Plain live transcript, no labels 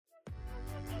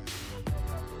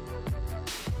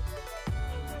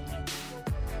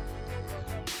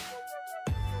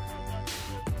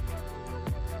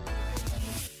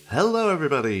Hello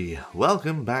everybody,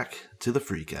 welcome back to the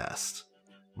Freecast.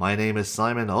 My name is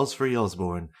Simon Osfrey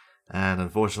Osborne, and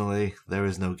unfortunately there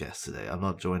is no guest today. I'm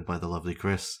not joined by the lovely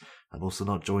Chris, I'm also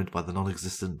not joined by the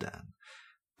non-existent Dan.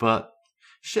 But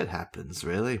shit happens,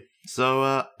 really.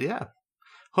 So, yeah.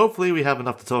 Hopefully we have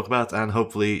enough to talk about, and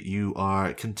hopefully you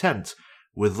are content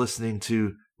with listening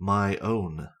to my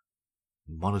own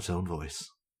monotone voice.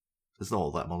 It's not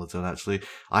all that monotone, actually.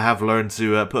 I have learned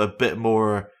to put a bit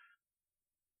more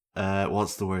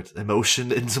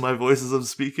emotion into my voice as I'm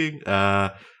speaking.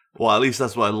 Well, at least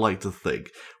that's what I like to think.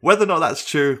 Whether or not that's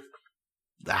true,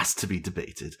 that's to be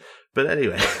debated. But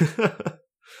anyway,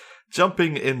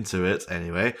 jumping into it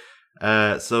anyway.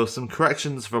 So some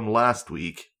corrections from last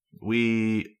week.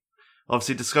 We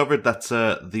obviously discovered that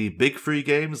the big free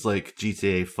games like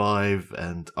GTA 5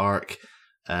 and Ark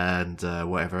and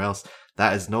whatever else,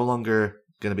 that is no longer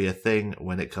going to be a thing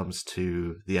when it comes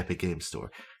to the Epic Games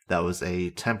Store. That was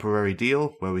a temporary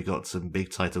deal where we got some big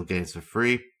title games for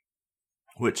free,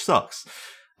 which sucks.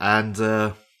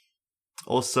 And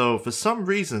also, for some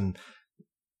reason,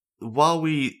 while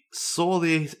we saw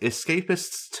the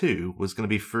Escapists 2 was going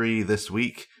to be free this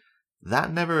week,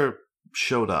 that never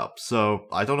showed up. So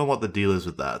I don't know what the deal is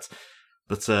with that.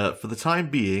 But for the time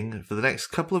being, for the next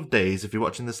couple of days, if you're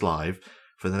watching this live,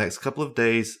 for the next couple of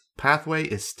days, Pathway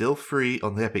is still free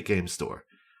on the Epic Games Store.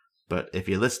 But if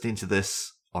you're listening to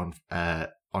this on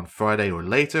Friday or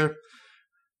later,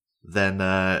 then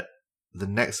the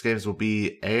next games will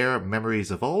be Air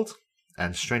Memories of Old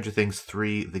and Stranger Things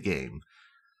 3 The Game.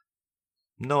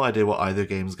 No idea what either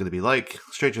game is going to be like.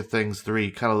 Stranger Things 3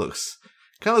 kind of looks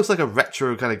like a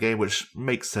retro kind of game, which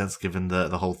makes sense given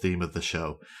the whole theme of the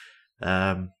show.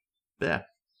 Yeah.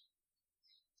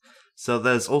 So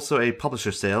there's also a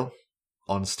publisher sale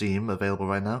on Steam available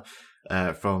right now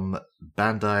from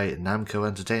Bandai Namco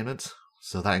Entertainment.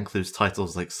 So that includes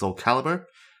titles like Soul Calibur,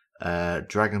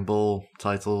 Dragon Ball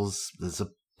titles. There's a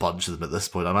bunch of them at this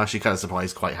point. I'm actually kind of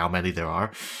surprised quite how many there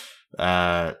are.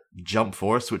 Jump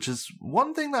Force, which is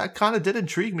one thing that kind of did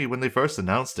intrigue me when they first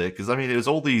announced it, because I mean it was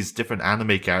all these different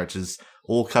anime characters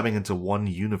all coming into one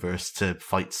universe to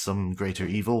fight some greater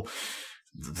evil.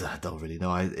 I don't really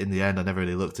know. In the end, I never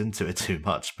really looked into it too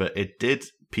much, but it did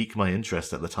pique my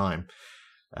interest at the time.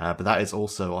 But that is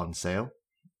also on sale.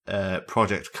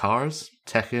 Project Cars,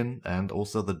 Tekken, and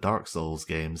also the Dark Souls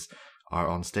games are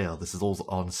on sale. This is all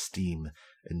on Steam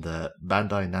in the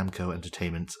Bandai Namco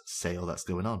Entertainment sale that's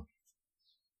going on.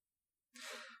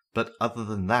 But other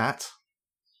than that,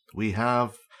 we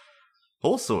have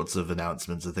all sorts of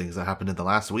announcements and things that happened in the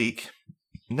last week.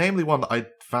 Namely one that I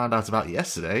found out about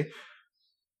yesterday,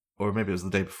 or maybe it was the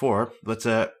day before,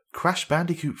 but Crash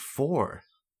Bandicoot 4.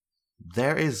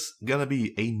 There is going to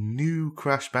be a new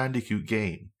Crash Bandicoot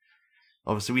game.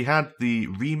 Obviously, we had the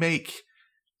remaster,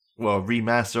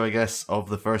 I guess, of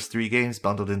the first three games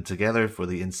bundled in together for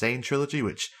the Insane Trilogy,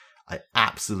 which I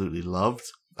absolutely loved.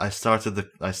 I started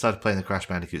playing the Crash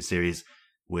Bandicoot series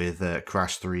with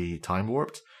Crash 3 Time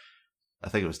Warped. I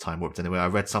think it was Time Warped anyway. I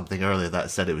read something earlier that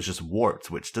said it was just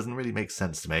Warped, which doesn't really make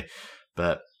sense to me.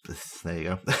 But there you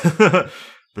go.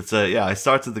 But yeah, I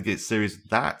started the series with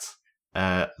that.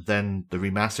 Then the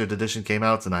remastered edition came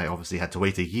out, and I obviously had to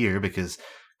wait a year because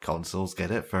consoles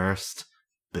get it first.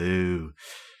 Boo.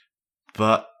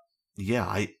 But yeah,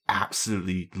 I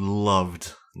absolutely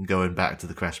loved going back to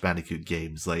the Crash Bandicoot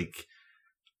games. Like,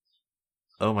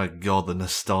 oh my god, the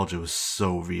nostalgia was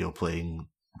so real playing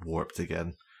Warped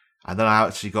again. And then I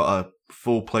actually got a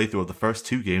full playthrough of the first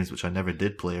two games, which I never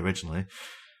did play originally.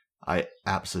 I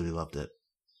absolutely loved it.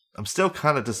 I'm still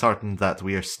kind of disheartened that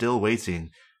we are still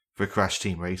waiting for Crash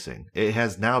Team Racing. It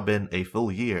has now been a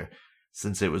full year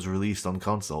since it was released on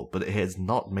console, but it has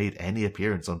not made any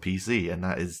appearance on PC, and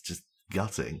that is just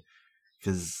gutting,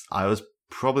 because I was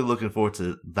probably looking forward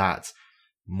to that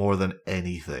more than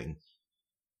anything.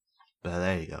 But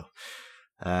there you go.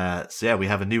 So yeah, we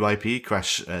have a new IP,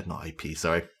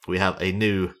 we have a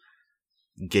new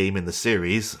game in the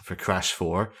series for Crash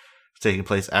 4, taking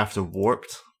place after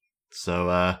Warped.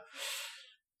 So,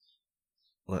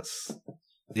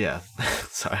 yeah,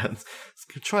 sorry, I'm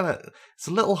trying to. It's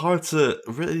a little hard to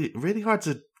really hard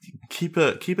to keep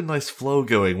a nice flow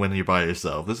going when you're by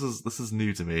yourself. This is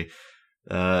new to me.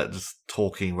 Just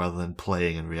talking rather than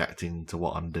playing and reacting to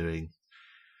what I'm doing.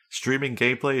 Streaming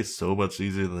gameplay is so much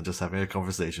easier than just having a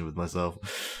conversation with myself.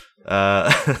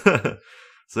 So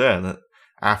yeah,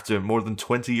 after more than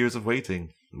 20 years of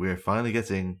waiting, we're finally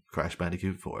getting Crash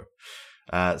Bandicoot 4.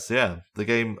 So yeah, the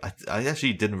game. I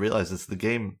actually didn't realize this.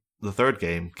 The third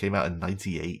game came out in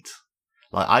 '98.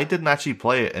 Like, I didn't actually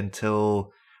play it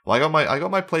until I got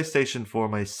my PlayStation for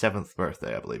my 7th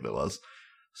birthday, I believe it was.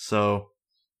 So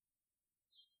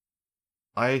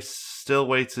I still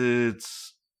waited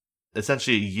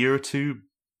essentially a year or two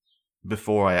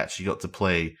before I actually got to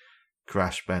play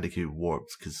Crash Bandicoot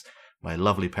Warped, because my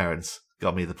lovely parents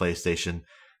got me the PlayStation,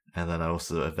 and then I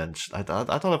also eventually, I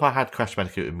don't know if I had Crash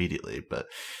Bandicoot immediately, but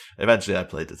eventually I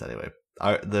played it anyway.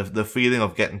 The feeling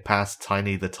of getting past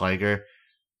Tiny the Tiger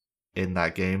in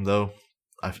that game, though,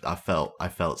 I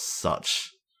felt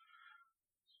such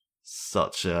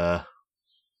an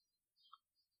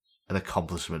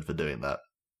accomplishment for doing that.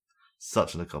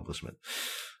 Such an accomplishment.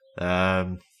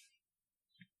 But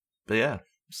yeah,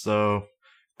 so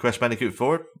Crash Bandicoot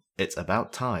 4, it's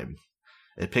about time.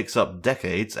 It picks up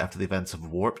decades after the events of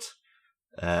Warped,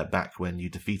 back when you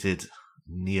defeated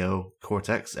Neo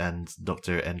Cortex and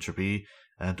Dr. Entropy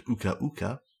and Uka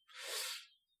Uka.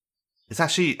 It's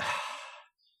actually...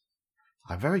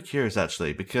 I'm very curious,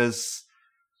 actually, because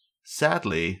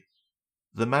sadly,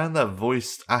 the man that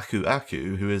voiced Aku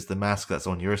Aku, who is the mask that's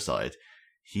on your side,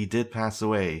 he did pass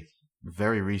away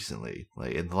very recently,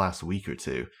 like in the last week or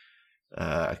two.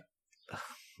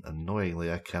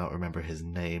 Annoyingly, I cannot remember his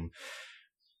name.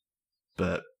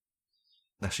 But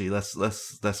actually,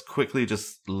 let's quickly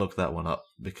just look that one up,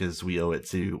 because we owe it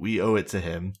to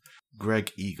him.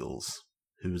 Greg Eagles,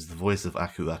 who is the voice of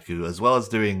Aku Aku, as well as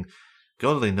doing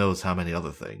God only knows how many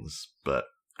other things. But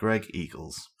Greg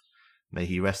Eagles, may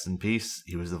he rest in peace.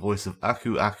 He was the voice of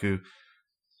Aku Aku,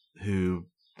 who,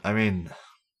 I mean,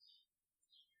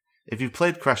 if you've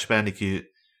played Crash Bandicoot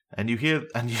and you hear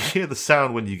the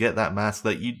sound when you get that mask,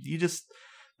 that you just,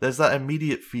 there's that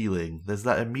immediate feeling, there's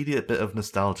that immediate bit of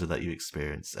nostalgia that you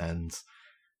experience, and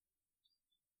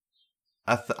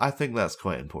I think that's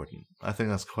quite important. I think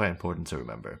that's quite important to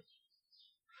remember.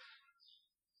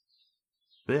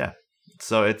 But yeah,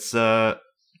 so it's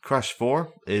Crash 4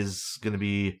 is going to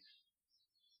be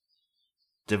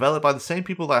developed by the same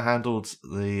people that handled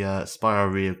the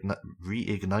Spyro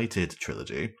Reignited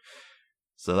trilogy,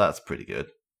 so that's pretty good.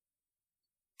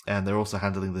 And they're also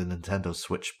handling the Nintendo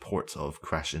Switch port of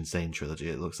Crash Insane trilogy,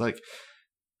 it looks like.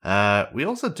 We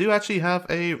also do actually have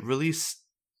a release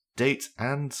date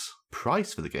and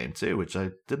price for the game too, which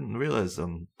I didn't realize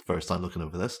on the first time looking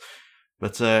over this.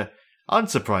 But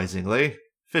unsurprisingly,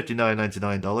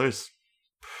 $59.99.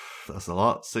 That's a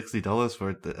lot. $60 for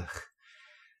it.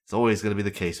 It's always going to be the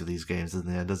case with these games in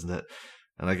the end, isn't it?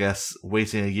 And I guess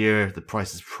waiting a year, the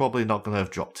price is probably not going to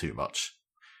have dropped too much,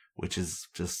 which is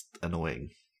just annoying.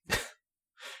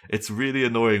 It's really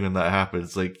annoying when that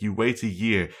happens. Like, you wait a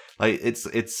year. Like,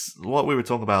 it's what we were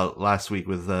talking about last week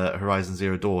with Horizon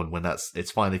Zero Dawn, when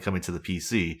it's finally coming to the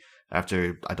PC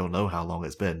after I don't know how long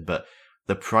it's been, but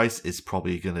the price is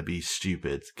probably going to be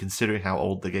stupid. Considering how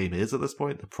old the game is at this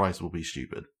point, the price will be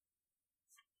stupid.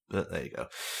 But there you go.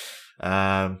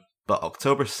 But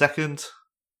October 2nd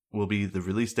will be the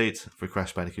release date for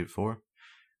Crash Bandicoot 4,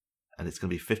 and it's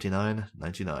going to be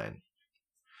 $59.99.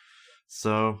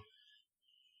 So,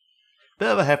 bit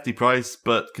of a hefty price,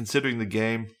 but considering the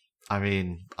game, I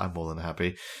mean, I'm more than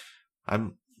happy.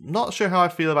 I'm not sure how I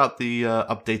feel about the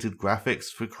updated graphics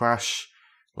for Crash.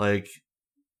 Like,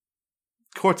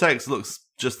 Cortex looks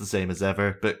just the same as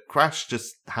ever, but Crash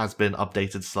just has been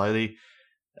updated slightly.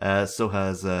 So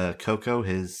has Coco,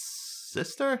 his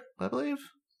sister, I believe.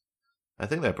 I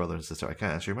think they're brother and sister. I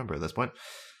can't actually remember at this point.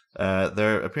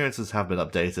 Their appearances have been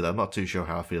updated. I'm not too sure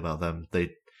how I feel about them. They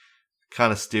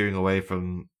kind of steering away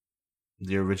from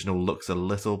the original looks a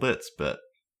little bit, but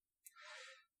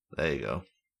there you go.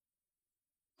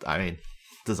 I mean,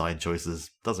 design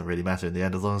choices doesn't really matter in the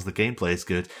end as long as the gameplay is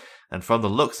good. And from the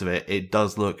looks of it, it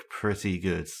does look pretty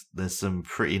good. There's some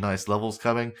pretty nice levels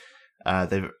coming.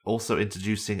 They're also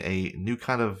introducing a new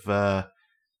kind of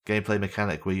gameplay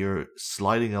mechanic where you're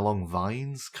sliding along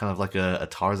vines, kind of like a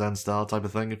Tarzan style type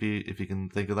of thing, if you can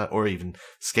think of that, or even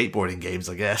skateboarding games,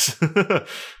 I guess.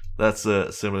 That's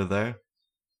similar there.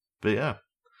 But yeah,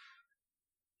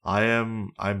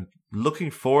 I'm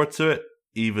looking forward to it,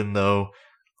 even though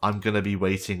I'm gonna be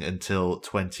waiting until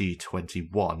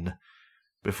 2021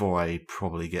 before I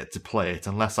probably get to play it,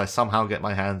 unless I somehow get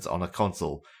my hands on a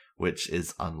console, which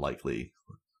is unlikely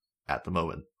at the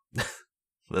moment.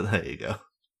 But there you go.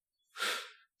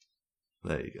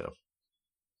 There you go.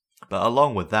 But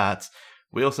along with that,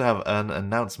 we also have an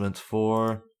announcement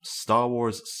for Star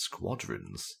Wars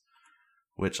Squadrons,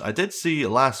 which I did see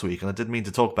last week, and I did mean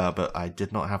to talk about, but I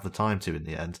did not have the time to in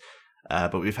the end.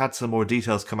 But we've had some more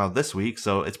details come out this week,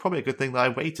 so it's probably a good thing that I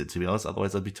waited, to be honest.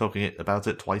 Otherwise, I'd be talking about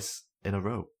it twice in a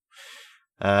row.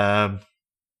 But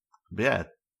yeah,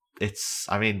 it's,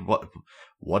 I mean,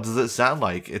 what does it sound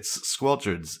like? It's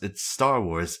Squadrons, it's Star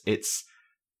Wars, it's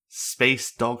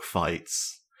space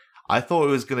dogfights. I thought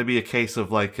it was going to be a case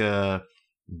of like a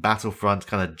Battlefront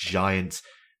kind of giant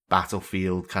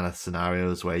battlefield kind of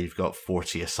scenarios where you've got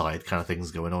 40 aside kind of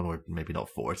things going on, or maybe not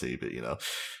 40, but you know,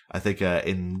 I think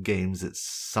in games it's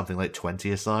something like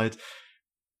 20 aside.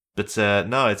 But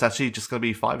no, it's actually just going to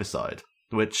be 5 aside,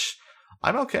 which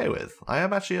I'm okay with. I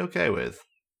am actually okay with.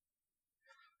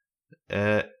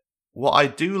 What I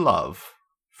do love,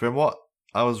 from what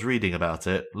I was reading about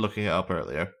it, looking it up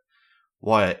earlier,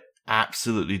 what I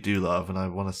absolutely do love, and I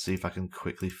want to see if I can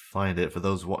quickly find it for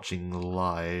those watching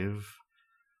live.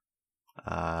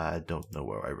 I don't know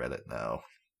where I read it now.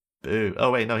 Boo.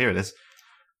 Oh wait, no, here it is.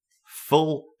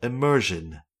 Full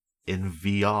immersion in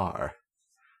VR.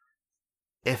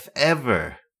 If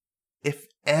ever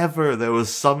there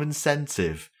was some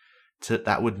incentive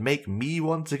that would make me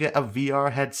want to get a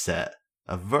VR headset,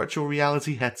 a virtual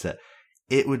reality headset,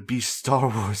 it would be Star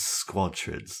Wars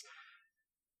Squadrons.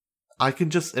 I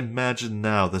can just imagine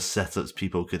now the setups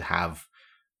people could have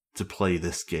to play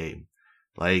this game.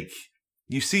 Like,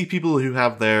 you see people who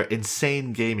have their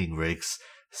insane gaming rigs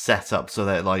set up so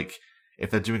that, like, if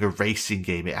they're doing a racing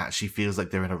game, it actually feels like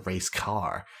they're in a race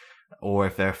car. Or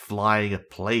if they're flying a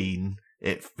plane,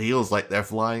 it feels like they're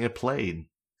flying a plane.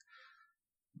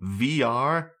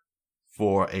 VR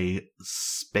for a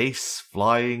space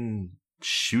flying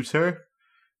shooter?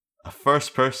 A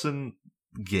first person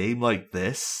game like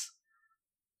this?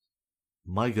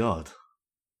 My god.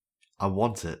 I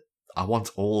want it. I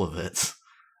want all of it.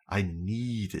 I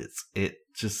need it. It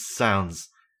just sounds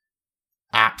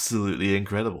absolutely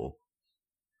incredible.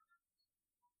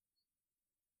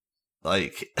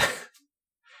 Like,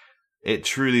 it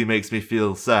truly makes me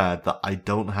feel sad that I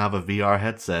don't have a VR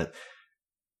headset.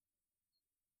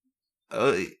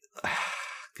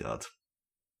 God.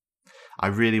 I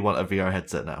really want a VR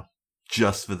headset now.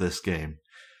 Just for this game.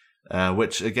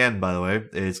 Which, again, by the way,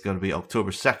 is going to be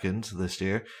October 2nd this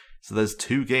year. So there's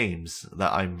 2 games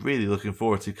that I'm really looking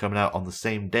forward to coming out on the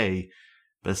same day.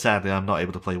 But sadly, I'm not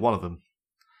able to play one of them.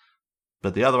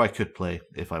 But the other I could play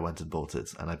if I went and bought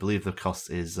it. And I believe the cost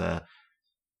is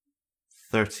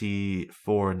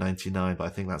 $34.99, but I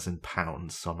think that's in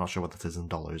pounds. So I'm not sure what that is in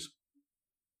dollars.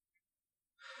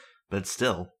 But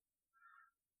still,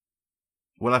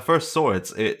 when I first saw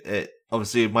it, it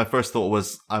obviously my first thought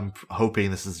was I'm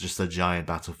hoping this is just a giant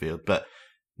battlefield, but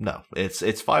no, it's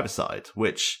 5-a-side,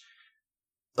 which,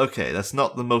 okay, that's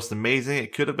not the most amazing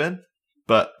it could have been,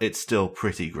 but it's still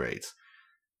pretty great.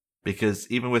 Because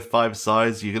even with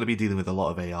 5-a-sides, you're going to be dealing with a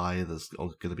lot of AI, there's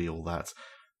going to be all that.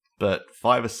 But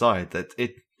 5-a-side, that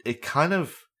it kind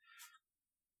of,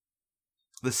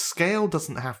 the scale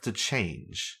doesn't have to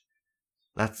change.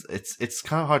 It's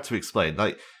kind of hard to explain.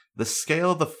 Like, the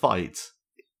scale of the fight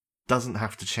doesn't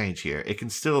have to change here. It can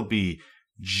still be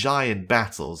giant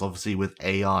battles, obviously with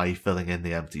AI filling in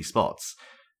the empty spots.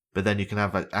 But then you can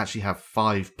actually have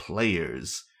 5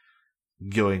 players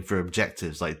going for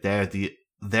objectives. Like, they're the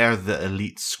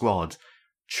elite squad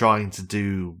trying to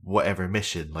do whatever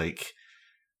mission. Like,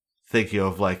 thinking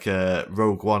of like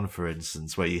Rogue One, for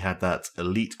instance, where you had that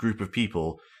elite group of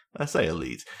people. I say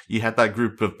elite. You had that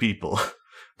group of people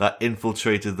that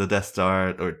infiltrated the Death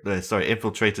Star,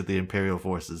 infiltrated the Imperial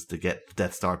forces to get the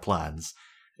Death Star plans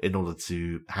in order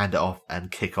to hand it off and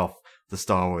kick off the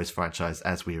Star Wars franchise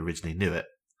as we originally knew it.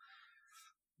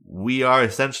 We are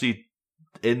essentially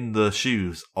in the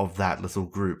shoes of that little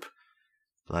group.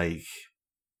 Like,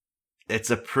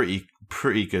 it's a pretty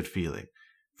good feeling.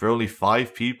 For only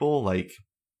 5 people, like,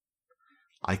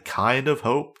 I kind of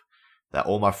hope that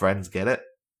all my friends get it,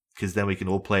 because then we can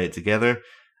all play it together,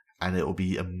 and it will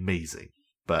be amazing.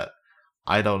 But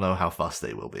I don't know how fussed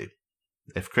they will be.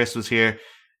 If Chris was here,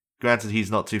 granted he's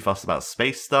not too fussed about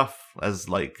space stuff, as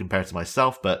like compared to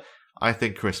myself, but I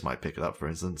think Chris might pick it up, for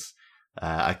instance.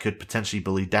 I could potentially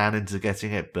bully Dan into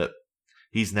getting it, but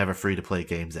he's never free to play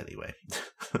games anyway.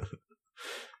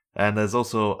 And there's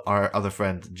also our other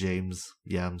friend, James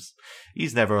Yams.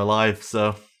 He's never alive,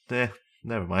 so,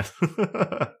 never mind.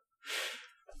 But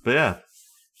yeah.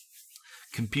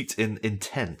 Compete in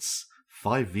intense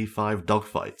 5v5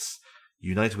 dogfights.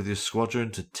 Unite with your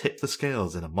squadron to tip the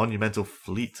scales in monumental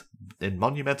fleet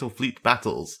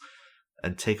battles,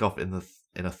 and take off in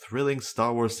a thrilling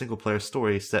Star Wars single-player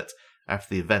story set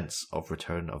after the events of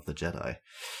Return of the Jedi.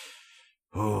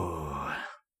 Oh,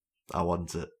 I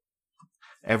want it.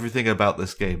 Everything about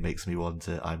this game makes me want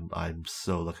it. I'm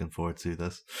so looking forward to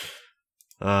this.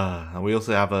 And we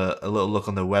also have a little look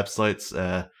on their websites.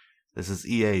 This is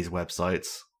EA's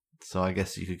websites, so I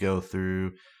guess you could go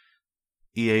through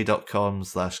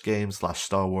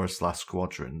ea.com/game/Star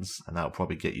Wars/squadrons, and that'll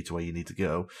probably get you to where you need to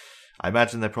go. I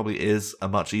imagine there probably is a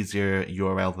much easier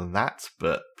URL than that,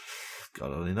 but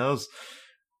God only knows.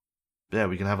 But yeah,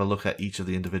 we can have a look at each of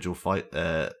the individual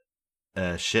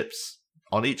ships.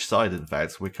 On each side, in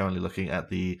fact, we're currently looking at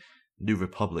the New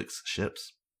Republic's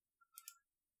ships.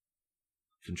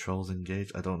 Controls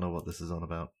engage. I don't know what this is on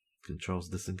about. Controls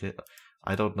disengage.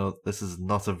 I don't know. This is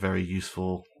not a very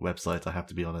useful website, I have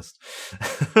to be honest.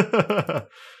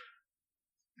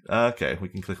 Okay, we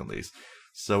can click on these.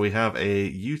 So we have a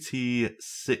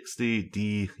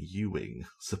UT-60D U-Wing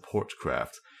support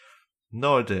craft.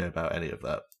 No idea about any of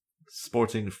that.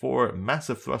 Sporting 4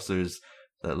 massive thrusters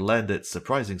that lend it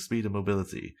surprising speed and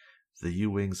mobility, the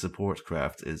U-Wing support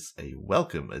craft is a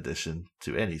welcome addition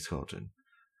to any squadron.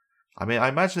 I mean, I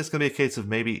imagine it's going to be a case of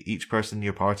maybe each person in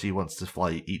your party wants to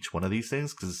fly each one of these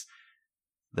things, because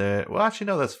well, actually,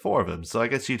 no, there's 4 of them, so I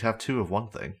guess you'd have 2 of one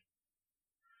thing.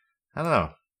 I don't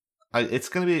know. It's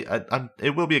going to be,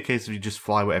 it will be a case of you just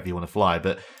fly wherever you want to fly,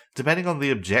 but depending on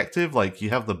the objective, like, you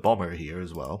have the bomber here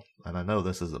as well, and I know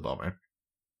this is a bomber.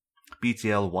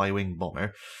 BTL Y-Wing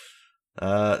bomber.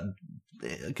 I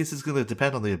guess it's going to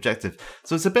depend on the objective.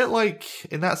 So it's a bit like,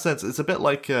 in that sense, it's a bit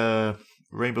like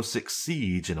Rainbow Six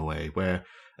Siege in a way, where,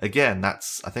 again, I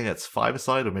think that's 5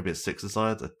 aside, or maybe it's 6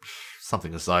 aside,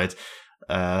 something aside,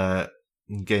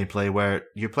 gameplay where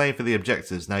you're playing for the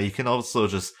objectives. Now, you can also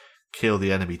just kill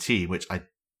the enemy team, which I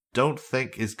don't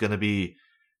think is going to be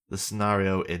the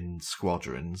scenario in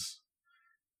Squadrons,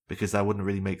 because that wouldn't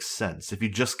really make sense. If you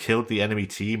just killed the enemy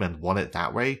team and won it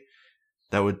that way,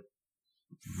 that would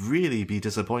really be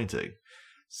disappointing.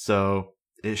 So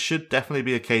it should definitely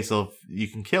be a case of you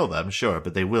can kill them, sure,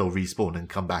 but they will respawn and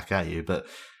come back at you. But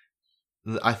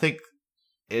I think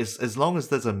as long as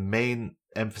there's a main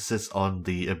emphasis on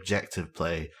the objective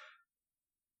play,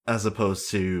 as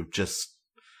opposed to just...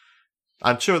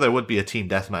 I'm sure there would be a team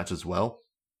deathmatch as well,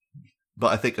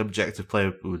 but I think objective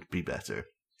play would be better.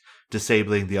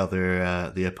 Disabling the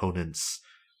other, the opponent's,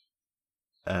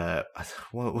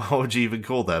 what would you even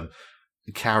call them?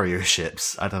 Carrier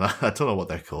ships. I don't know what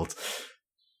they're called.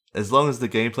 As long as the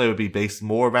gameplay would be based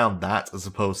more around that as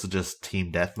opposed to just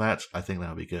team deathmatch, I think that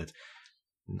would be good.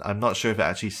 I'm not sure if it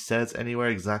actually says anywhere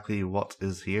exactly what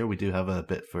is here. We do have a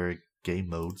bit for game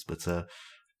modes, but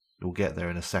we'll get there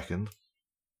in a second.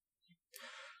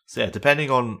 So yeah, depending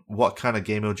on what kind of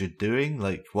game mode you're doing,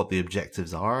 like what the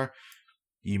objectives are,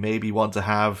 you maybe want to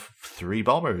have 3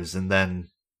 bombers and then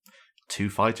 2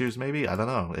 fighters maybe? I don't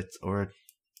know. Or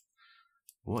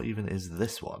what even is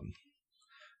this one?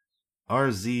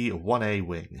 RZ-1A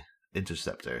Wing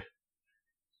Interceptor.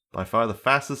 By far the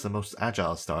fastest and most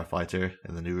agile starfighter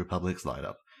in the New Republic's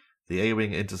lineup. The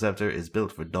A-Wing Interceptor is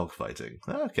built for dogfighting.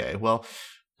 Okay, well,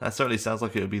 that certainly sounds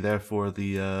like it would be there for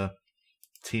the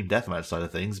team deathmatch side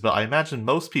of things, but I imagine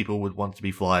most people would want to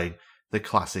be flying the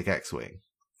classic X-Wing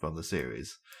from the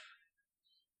series.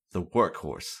 The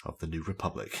workhorse of the New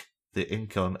Republic. The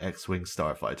Incom X-Wing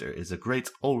Starfighter is a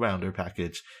great all-rounder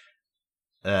packing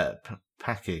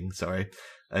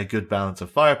a good balance of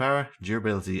firepower,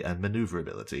 durability, and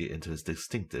maneuverability into its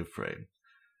distinctive frame.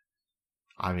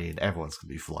 I mean, everyone's going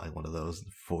to be flying one of those,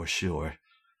 for sure.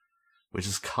 Which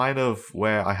is kind of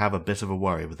where I have a bit of a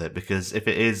worry with it, because if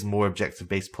it is more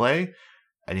objective-based play,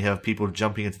 and you have people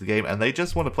jumping into the game, and they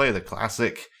just want to play the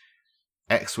classic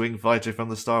X-Wing fighter from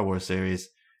the Star Wars series,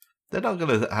 they're not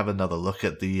going to have another look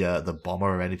at the bomber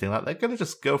or anything like that. They're going to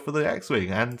just go for the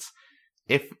X-Wing. And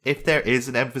if there is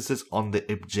an emphasis on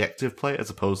the objective play as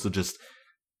opposed to just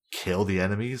kill the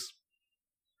enemies,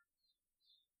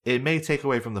 it may take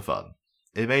away from the fun.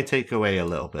 It may take away a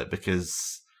little bit,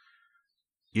 because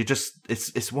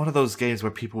it's one of those games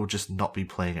where people will just not be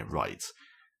playing it right.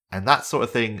 And that sort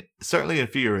of thing certainly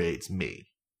infuriates me.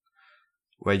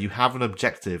 Where you have an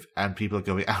objective and people are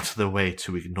going out of their way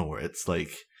to ignore it. It's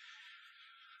like,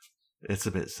 it's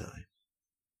a bit silly.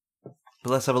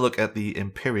 But let's have a look at the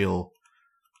Imperial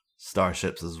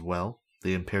starships as well.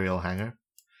 The Imperial hangar.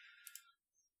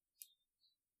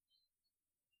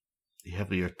 You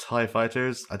have your TIE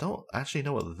fighters. I don't actually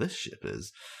know what this ship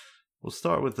is. We'll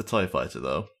start with the TIE fighter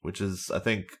though, which is, I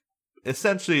think,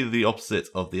 essentially the opposite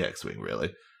of the X-Wing,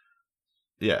 really.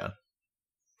 Yeah.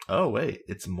 Oh wait,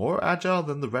 it's more agile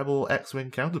than the Rebel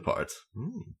X-Wing counterpart.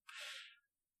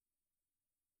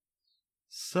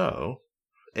 So,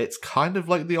 it's kind of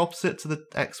like the opposite to the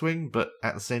X-Wing, but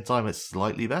at the same time it's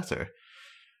slightly better.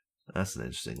 That's an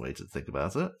interesting way to think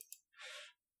about it.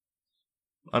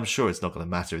 I'm sure it's not going to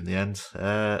matter in the end.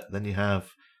 Then you have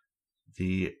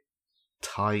the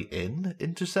Tie-In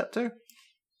Interceptor?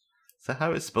 Is that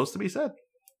how it's supposed to be said?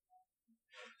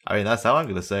 I mean, that's how I'm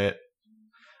going to say it.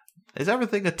 Is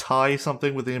everything a TIE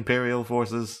something with the Imperial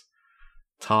forces?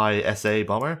 TIE SA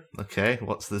bomber? Okay,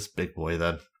 what's this big boy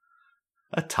then?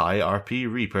 A TIE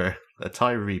RP Reaper. A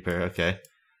TIE Reaper, okay.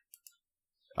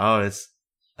 Oh, it's...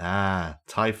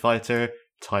 TIE Fighter,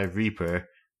 TIE Reaper,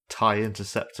 TIE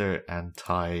Interceptor, and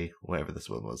TIE... whatever this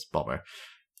one was, Bomber.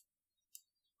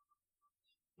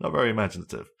 Not very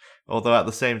imaginative. Although at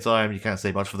the same time, you can't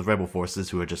say much for the Rebel forces,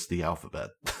 who are just the alphabet.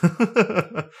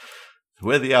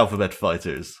 We're the alphabet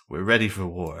fighters. We're ready for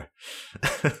war.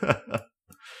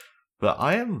 But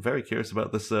I am very curious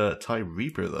about this TIE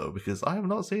Reaper, though, because I have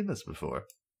not seen this before.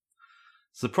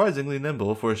 Surprisingly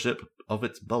nimble for a ship of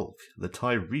its bulk, the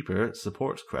TIE Reaper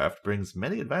support craft brings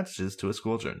many advantages to a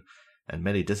squadron, and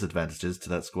many disadvantages to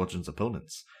that squadron's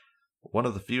opponents. One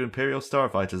of the few Imperial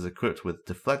starfighters equipped with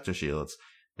deflector shields,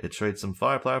 it trades some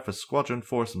firepower for squadron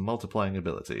force multiplying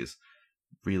abilities,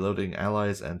 reloading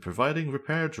allies and providing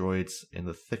repair droids in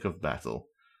the thick of battle.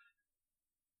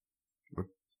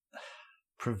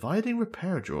 Providing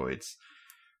repair droids?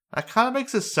 That kind of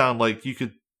makes it sound like you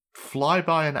could fly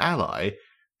by an ally,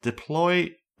 deploy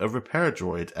a repair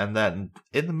droid, and then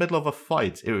in the middle of a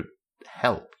fight, it would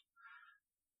help.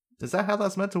 Is that how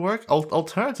that's meant to work?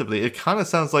 Alternatively, it kind of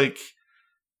sounds like...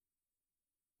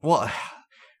 Well,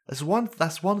 that's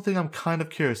one thing I'm kind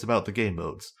of curious about the game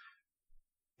modes.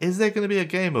 Is there going to be a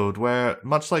game mode where,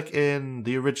 much like in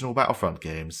the original Battlefront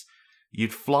games,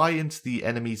 you'd fly into the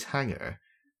enemy's hangar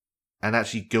and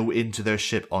actually go into their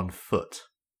ship on foot?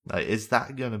 Like, is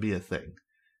that going to be a thing?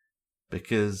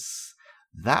 Because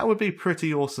that would be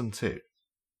pretty awesome too.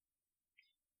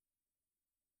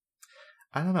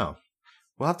 I don't know.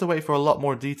 We'll have to wait for a lot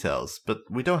more details, but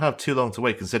we don't have too long to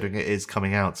wait considering it is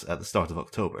coming out at the start of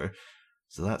October,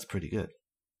 so that's pretty good.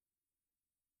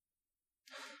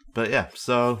 But yeah,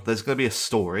 so there's going to be a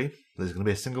story. There's going to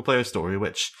be a single-player story,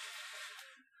 which,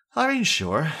 I mean,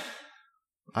 sure.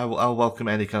 I'll welcome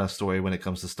any kind of story when it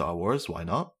comes to Star Wars. Why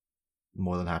not?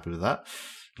 More than happy with that.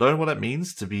 Learn what it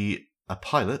means to be a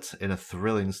pilot in a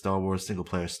thrilling Star Wars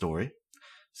single-player story.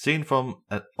 Seen from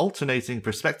alternating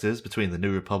perspectives between the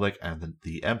New Republic and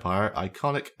the Empire,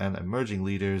 iconic and emerging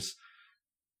leaders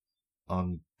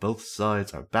on both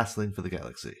sides are battling for the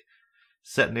galaxy.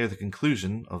 Set near the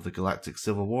conclusion of the Galactic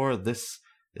Civil War, this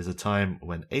is a time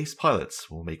when ace pilots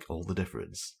will make all the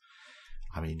difference.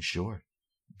 I mean, sure.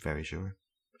 Very sure.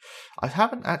 I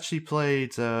haven't actually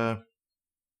played...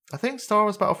 I think Star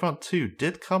Wars Battlefront 2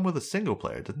 did come with a single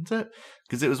player, didn't it?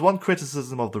 Because it was one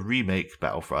criticism of the remake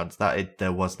Battlefront that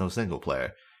there was no single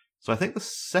player. So I think the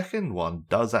second one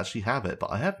does actually have it, but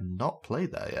I have not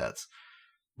played that yet.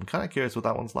 I'm kind of curious what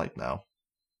that one's like now.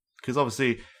 Because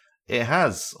obviously, it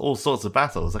has all sorts of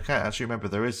battles. I can't actually remember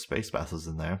if there is space battles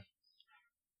in there.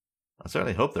 I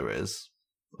certainly hope there is.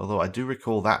 Although I do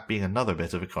recall that being another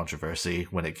bit of a controversy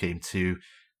when it came to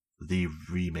the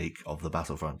remake of the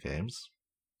Battlefront games.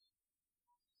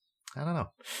 I don't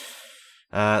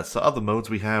know. So other modes,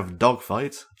 we have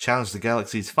Dogfight. Challenge the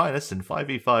galaxy's finest in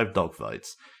 5v5 dogfights.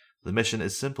 The mission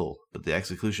is simple, but the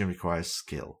execution requires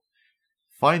skill.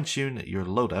 Fine-tune your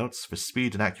loadouts for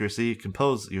speed and accuracy,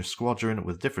 compose your squadron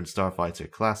with different starfighter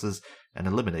classes, and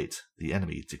eliminate the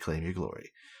enemy to claim your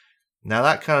glory. Now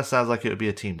that kind of sounds like it would be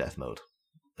a team death mode.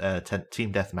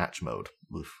 Team deathmatch mode.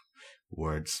 Oof.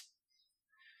 Words.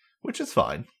 Which is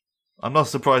fine. I'm not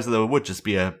surprised that there would just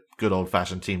be a good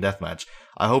old-fashioned team deathmatch.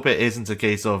 I hope it isn't a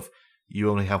case of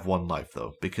you only have one life,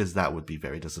 though, because that would be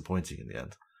very disappointing in the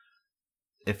end.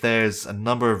 If there's a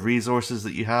number of resources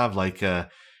that you have, like...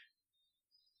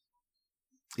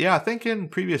 Yeah, I think in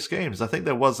previous games, I think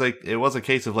it was a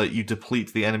case of, like, you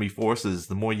deplete the enemy forces.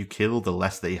 The more you kill, the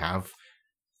less they have.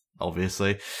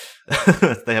 Obviously.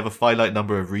 They have a finite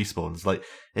number of respawns. Like,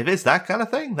 if it's that kind of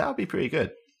thing, that would be pretty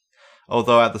good.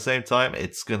 Although at the same time,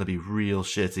 it's going to be real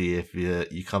shitty if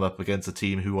you come up against a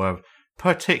team who are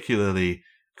particularly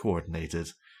coordinated.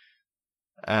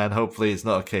 And hopefully it's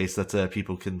not a case that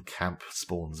people can camp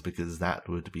spawns, because that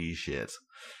would be shit.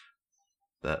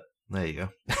 But there you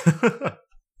go.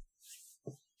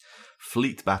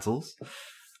 Fleet battles.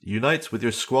 Unite with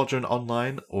your squadron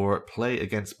online or play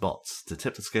against bots to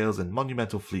tip the scales in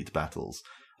monumental fleet battles.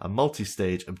 A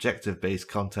multi-stage objective-based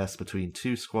contest between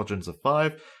 2 squadrons of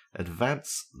 5.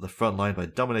 Advance the front line by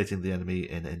dominating the enemy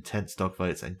in intense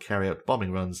dogfights and carry out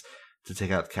bombing runs to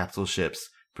take out capital ships,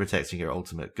 protecting your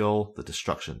ultimate goal, the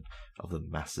destruction of the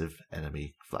massive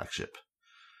enemy flagship.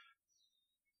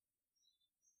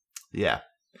 Yeah,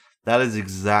 that is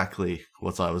exactly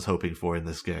what I was hoping for in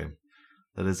this game.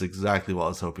 That is exactly what I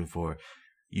was hoping for.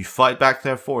 You fight back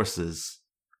their forces,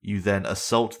 you then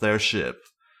assault their ship.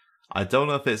 I don't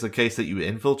know if it's a case that you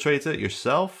infiltrate it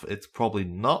yourself. It's probably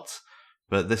not.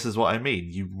 But this is what I mean.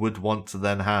 You would want to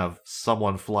then have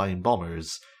someone flying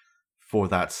bombers for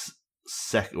that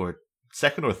second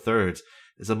or third.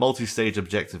 It's a multi-stage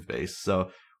objective base.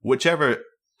 So whichever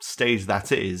stage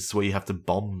that is, where you have to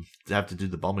do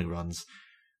the bombing runs,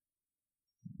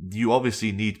 you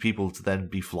obviously need people to then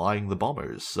be flying the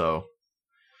bombers. So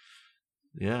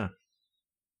yeah,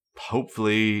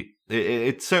 hopefully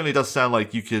it certainly does sound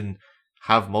like you can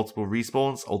have multiple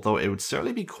respawns, although it would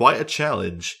certainly be quite a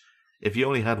challenge if you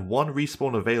only had one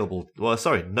respawn available. Well,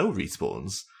 sorry, no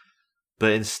respawns.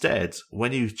 But instead,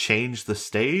 when you change the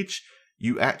stage,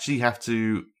 you actually have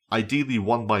to, ideally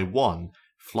one by one,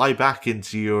 fly back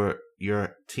into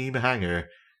your team hangar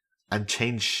and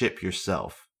change ship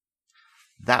yourself.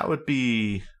 That would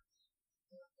be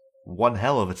one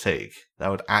hell of a take.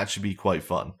 That would actually be quite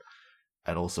fun.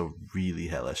 And also really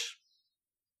hellish.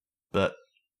 But,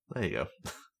 there you go.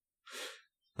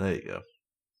 There you go.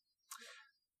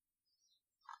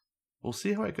 We'll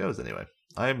see how it goes anyway.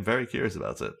 I am very curious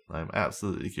about it. I'm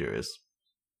absolutely curious.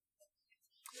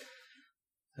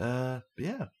 Yeah.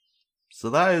 So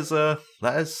that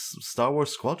is Star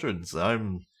Wars Squadrons.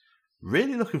 I'm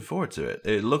really looking forward to it.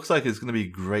 It looks like it's going to be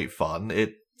great fun.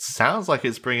 It sounds like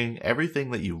it's bringing everything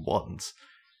that you want.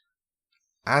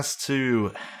 As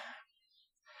to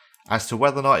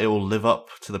whether or not it will live up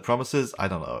to the promises, I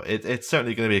don't know. It's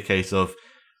certainly going to be a case of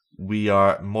we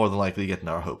are more than likely getting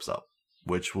our hopes up,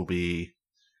 which will be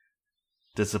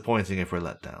disappointing if we're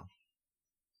let down.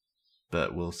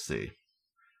 But we'll see.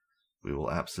 We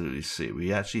will absolutely see.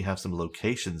 We actually have some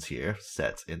locations here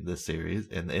set in this series,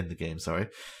 in the game, sorry.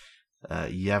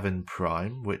 Yavin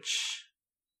Prime, which...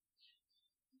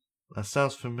 that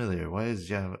sounds familiar. Why is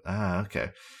Yavin... ah,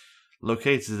 okay.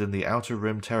 Located in the Outer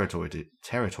Rim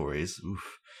territories,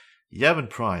 oof. Yavin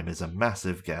Prime is a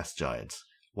massive gas giant.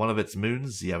 One of its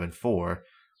moons, Yavin 4,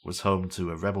 was home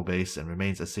to a rebel base and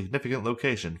remains a significant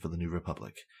location for the New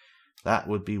Republic. That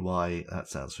would be why that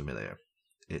sounds familiar.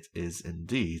 It is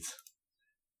indeed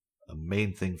a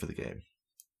main thing for the game.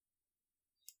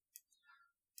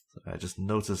 So I just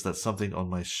noticed that something on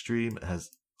my stream has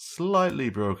slightly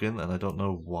broken, and I don't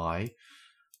know why.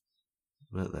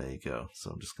 But there you go.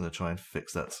 So I'm just going to try and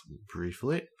fix that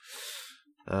briefly.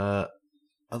 Other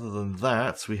than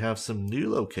that, we have some new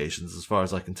locations as far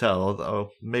as I can tell.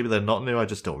 Although maybe they're not new, I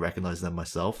just don't recognize them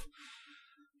myself.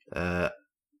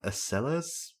 Acelas?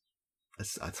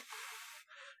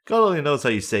 God only knows how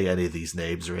you say any of these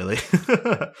names, really.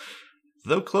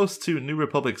 Though close to New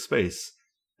Republic space,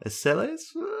 Acelas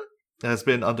has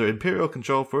been under Imperial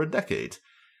control for a decade.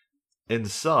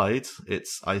 Inside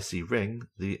its icy ring,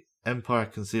 the Empire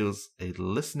conceals a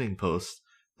listening post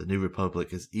the New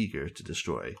Republic is eager to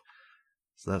destroy.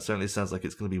 So that certainly sounds like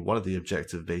it's going to be one of the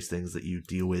objective-based things that you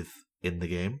deal with in the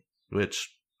game, which,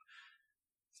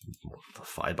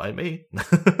 fine by me.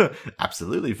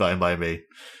 Absolutely fine by me.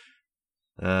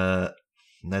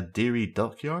 Nadiri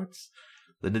Dockyards?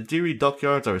 The Nadiri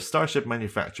Dockyards are a starship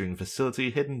manufacturing facility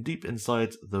hidden deep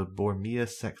inside the Bormia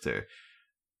sector.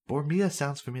 Bormia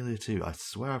sounds familiar too. I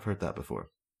swear I've heard that before.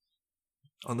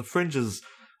 On the fringes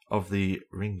of the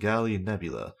Ringali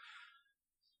Nebula,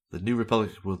 the New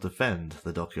Republic will defend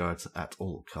the dockyards at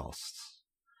all costs.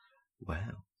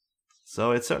 Wow.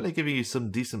 So it's certainly giving you some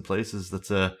decent places that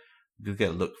you're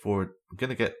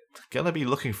gonna be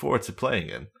looking forward to playing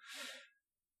in.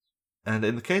 And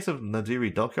in the case of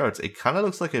Nadiri Dockyards, it kind of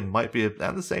looks like it might be,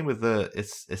 and the same with the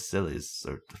Isilis,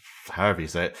 or however you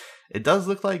say it. It does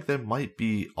look like there might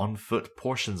be on-foot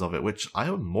portions of it, which I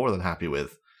am more than happy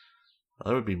with.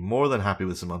 I would be more than happy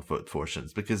with some on-foot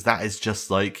portions, because that is just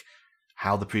like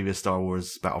how the previous Star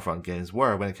Wars Battlefront games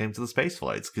were when it came to the space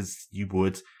flights, because you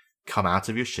would come out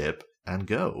of your ship and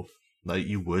go. Like,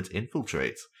 you would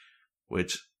infiltrate,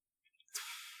 which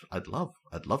I'd love.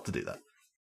 I'd love to do that.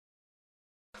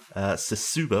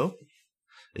 Sasubo.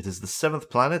 It is the 7th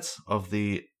planet of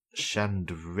the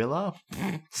Chandrila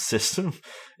system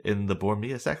in the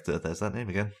Bormia sector. There's that name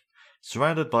again.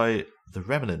 Surrounded by the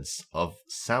remnants of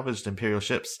salvaged Imperial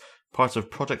ships, part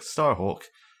of Project Starhawk,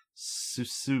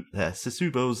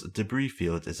 Sasubo's debris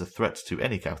field is a threat to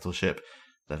any capital ship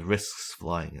that risks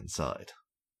flying inside.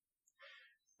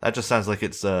 That just sounds like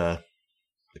it's kind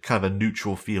of a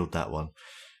neutral field, that one.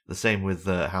 The same with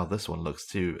how this one looks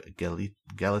too.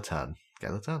 Galathan.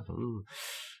 Galathan? Ooh.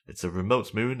 It's a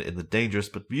remote moon in the dangerous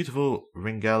but beautiful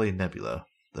Ringali Nebula.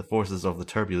 The forces of the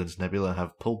Turbulent Nebula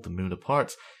have pulled the moon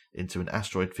apart into an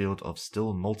asteroid field of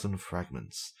still molten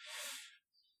fragments.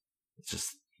 It's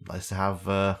just nice to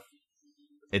have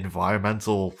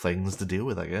environmental things to deal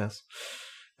with, I guess.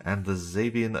 And the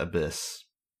Xavian Abyss.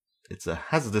 It's a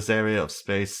hazardous area of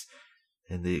space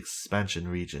in the expansion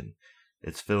region.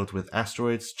 It's filled with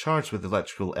asteroids charged with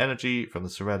electrical energy from the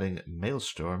surrounding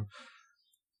maelstrom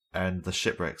and the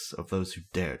shipwrecks of those who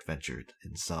dared venture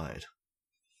inside.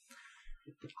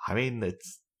 I mean,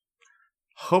 it's...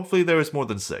 Hopefully there is more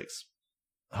than 6.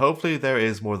 Hopefully there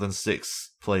is more than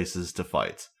 6 places to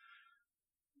fight.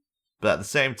 But at the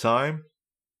same time,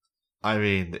 I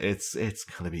mean, it's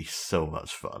going to be so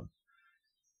much fun.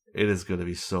 It is going to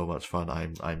be so much fun.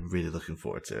 I'm really looking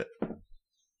forward to it.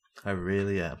 I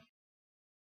really am.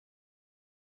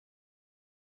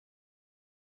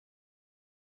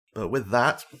 But with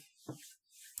that,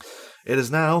 it is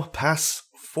now past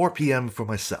 4 p.m. for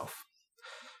myself.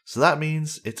 So that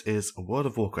means it is World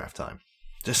of Warcraft time.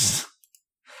 Just,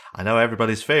 I know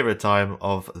everybody's favorite time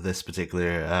of this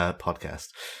particular podcast,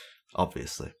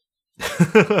 obviously.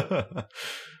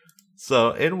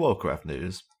 So, in Warcraft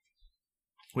news,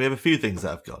 we have a few things that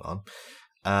have gone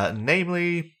on.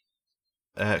 Namely,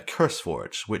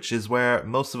 CurseForge, which is where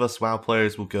most of us WoW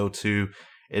players will go to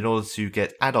in order to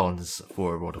get add-ons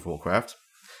for World of Warcraft.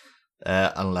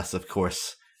 Unless, of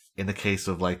course, in the case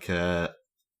of like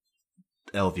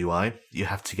LVI, you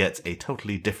have to get a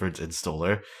totally different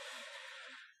installer,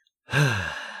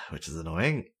 which is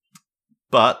annoying.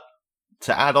 But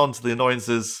to add on to the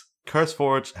annoyances,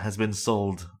 CurseForge has been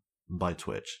sold by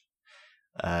Twitch.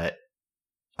 I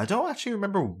don't actually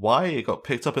remember why it got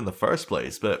picked up in the first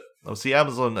place, but obviously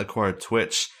Amazon acquired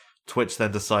Twitch. Twitch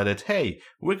then decided, hey,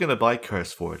 we're going to buy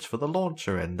CurseForge for the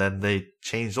launcher, and then they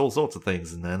changed all sorts of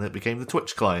things, and then it became the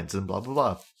Twitch client, and blah blah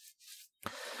blah.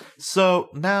 So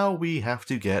now we have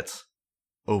to get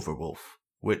Overwolf,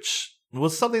 which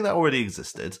was something that already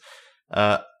existed.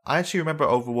 I actually remember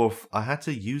Overwolf, I had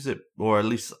to use it, or at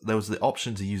least there was the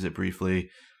option to use it briefly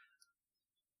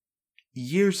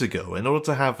years ago in order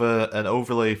to have an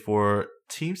overlay for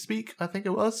TeamSpeak, I think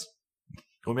it was.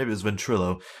 Or maybe it was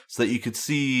Ventrilo, so that you could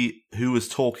see who was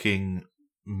talking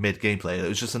mid-gameplay. It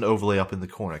was just an overlay up in the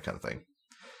corner kind of thing.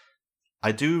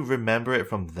 I do remember it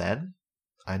from then.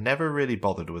 I never really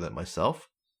bothered with it myself.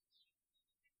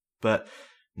 But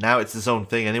now it's its own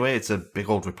thing anyway. It's a big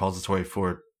old repository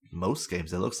for most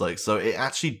games, it looks like. So it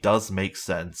actually does make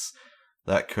sense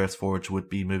that CurseForge would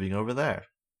be moving over there.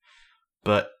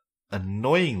 But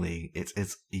annoyingly,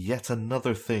 it's yet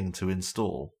another thing to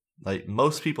install. Like,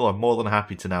 most people are more than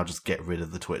happy to now just get rid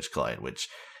of the Twitch client, which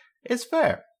is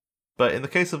fair. But in the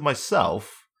case of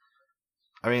myself,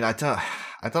 I mean, I don't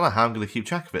know how I'm going to keep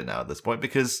track of it now at this point,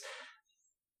 because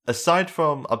aside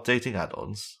from updating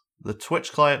add-ons, the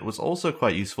Twitch client was also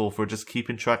quite useful for just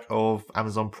keeping track of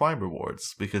Amazon Prime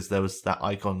rewards, because there was that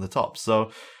icon on the top. So,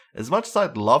 as much as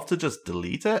I'd love to just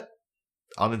delete it,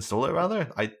 uninstall it rather,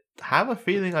 I have a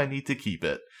feeling I need to keep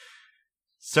it.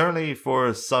 Certainly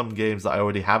for some games that I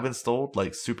already have installed,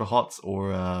 like Superhot,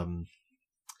 or there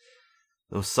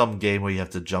was some game where you have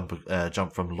to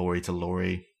jump from lorry to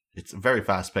lorry. It's very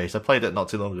fast paced. I played it not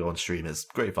too long ago on stream. It's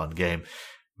a great fun game.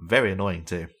 Very annoying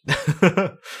too.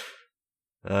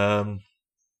 Yeah,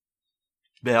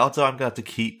 also I'm gonna have to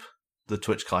keep the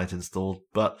Twitch client installed,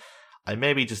 but I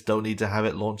maybe just don't need to have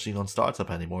it launching on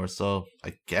startup anymore, so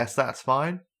I guess that's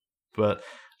fine. But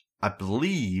I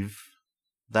believe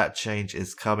that change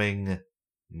is coming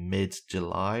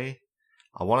mid-July.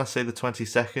 I want to say the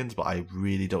 22nd, but I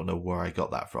really don't know where I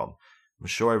got that from. I'm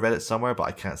sure I read it somewhere, but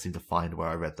I can't seem to find where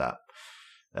I read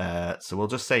that. So we'll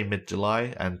just say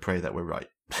mid-July and pray that we're right.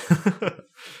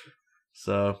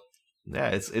 So, yeah,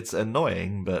 it's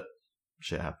annoying, but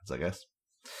shit happens, I guess.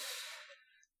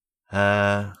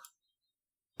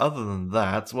 Other than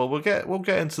that, well, we'll get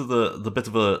into the bit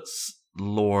of a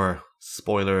lore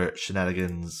spoiler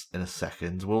shenanigans in a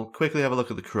second. We'll quickly have a look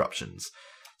at the corruptions.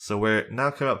 So we're now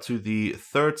coming up to the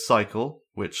 3rd cycle,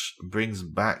 which brings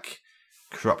back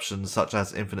corruptions such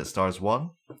as Infinite Stars 1,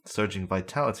 Surging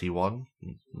Vitality 1,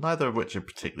 neither of which are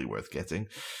particularly worth getting.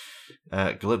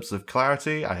 Glimpse of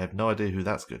Clarity, I have no idea who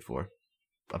that's good for.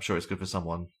 I'm sure it's good for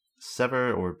someone.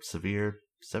 Sever or Severe?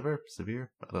 Severe?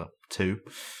 I don't know. 2.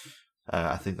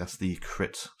 I think that's the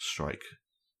crit strike.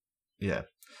 Yeah.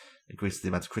 Increases the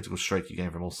amount of critical strike you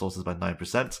gain from all sources by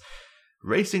 9%.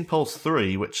 Racing Pulse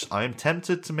 3, which I'm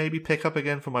tempted to maybe pick up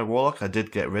again for my Warlock. I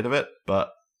did get rid of it, but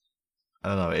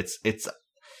I don't know. It's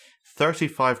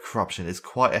 35 corruption is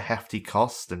quite a hefty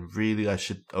cost, and really I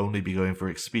should only be going for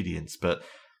expedience, but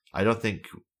I don't think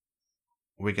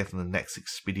we're getting the next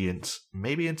expedient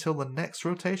maybe until the next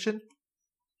rotation.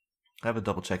 I have a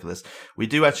double check of this. We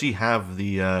do actually have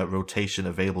the rotation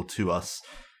available to us,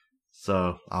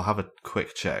 so I'll have a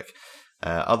quick check.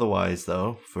 Otherwise,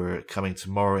 though, for coming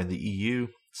tomorrow in the EU,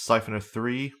 Siphoner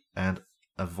 3 and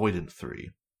Avoidant 3.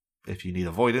 if you need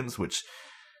avoidance, which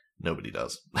nobody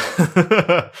does.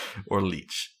 Or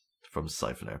leech from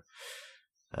Siphoner.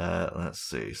 Let's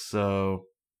see. So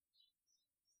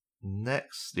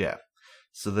next, yeah.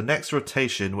 So the next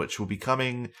rotation, which will be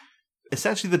coming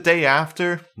essentially the day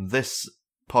after this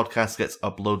podcast gets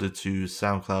uploaded to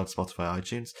SoundCloud, Spotify,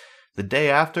 iTunes, the day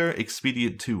after,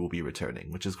 Expedient 2 will be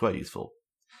returning, which is quite useful.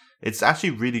 It's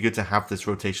actually really good to have this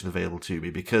rotation available to me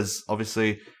because,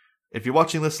 obviously, if you're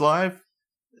watching this live,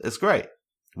 it's great.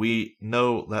 We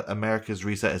know that America's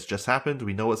reset has just happened.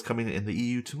 We know what's coming in the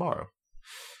EU tomorrow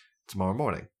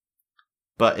morning.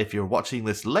 But if you're watching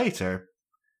this later,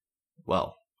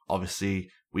 well, obviously,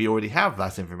 we already have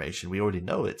that information. We already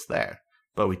know it's there.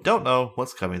 But we don't know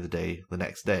what's coming the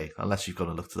next day, unless you've gone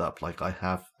and looked it up like I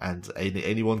have, and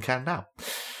anyone can now.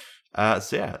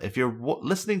 So yeah, if you're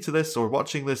listening to this or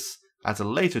watching this at a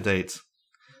later date,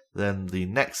 then the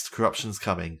next corruptions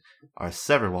coming are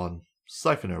Sever 1,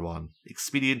 Siphoner 1,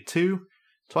 Expedient 2,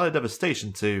 Twilight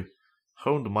Devastation 2,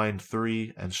 Honed Mind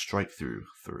 3, and Strike Through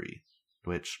 3.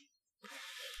 Which,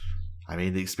 I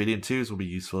mean, the Expedient 2s will be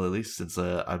useful at least, since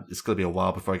it's going to be a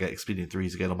while before I get Expedient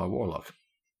 3s again on my Warlock.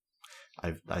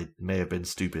 I may have been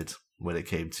stupid when it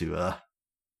came to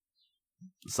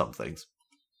some things.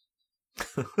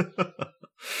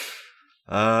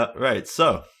 Right,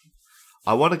 so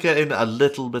I want to get in a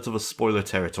little bit of a spoiler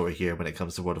territory here when it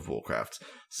comes to World of Warcraft.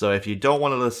 So if you don't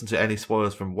want to listen to any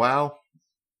spoilers from WoW,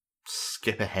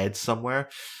 skip ahead somewhere.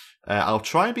 I'll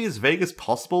try and be as vague as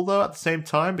possible though at the same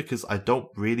time because I don't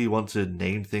really want to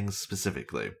name things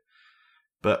specifically.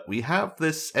 But we have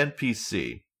this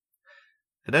NPC.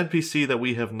 An NPC that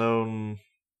we have known,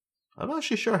 I'm not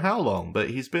actually sure how long,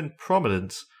 but he's been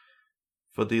prominent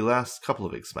for the last couple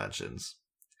of expansions.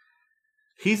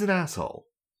 He's an asshole.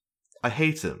 I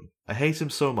hate him. I hate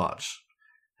him so much.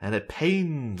 And it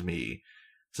pained me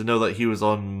to know that he was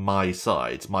on my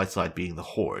side being the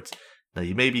Horde. Now,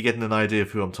 you may be getting an idea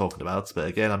of who I'm talking about, but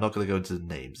again, I'm not going to go into the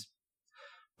names.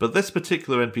 But this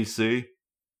particular NPC,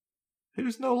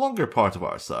 who's no longer part of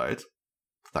our side,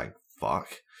 thank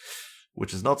fuck,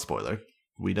 which is not spoiler,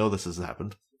 we know this has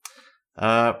happened,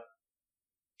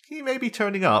 he may be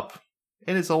turning up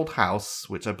in his old house,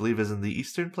 which I believe is in the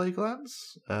Eastern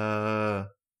Plaguelands.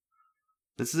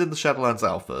 This is in the Shadowlands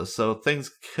Alpha, so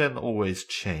things can always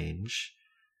change.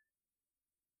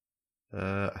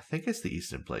 I think it's the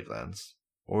Eastern Plaguelands,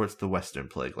 or it's the Western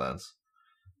Plaguelands.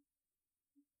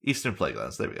 Eastern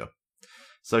Plaguelands, there we go.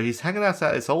 So he's hanging out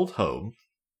at his old home,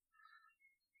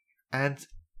 and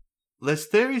there's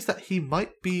theories that he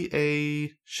might be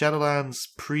a Shadowlands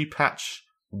pre-patch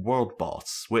world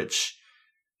boss, which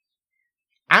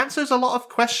answers a lot of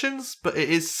questions, but it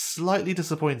is slightly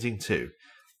disappointing too.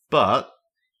 But,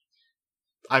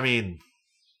 I mean,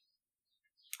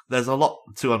 there's a lot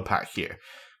to unpack here,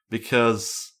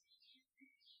 because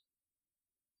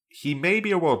he may be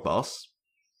a world boss,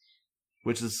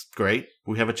 which is great.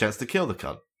 We have a chance to kill the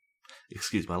cunt.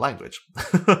 Excuse my language.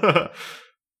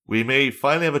 We may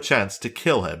finally have a chance to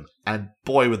kill him, and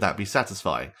boy would that be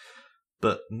satisfying.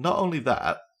 But not only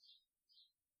that,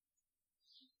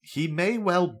 he may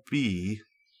well be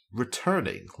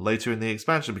returning later in the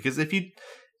expansion, because if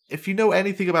you know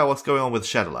anything about what's going on with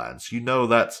Shadowlands, you know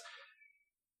that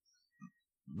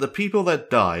the people that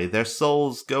die, their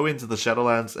souls go into the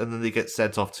Shadowlands and then they get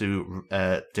sent off to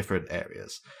different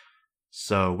areas.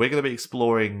 So we're going to be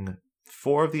exploring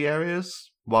 4 of the areas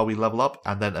while we level up,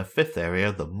 and then a 5th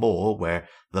area, the Maw, where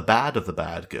the bad of the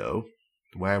bad go,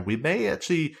 where we may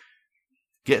actually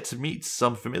get to meet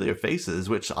some familiar faces,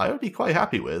 which I would be quite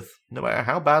happy with. No matter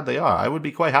how bad they are, I would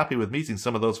be quite happy with meeting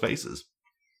some of those faces.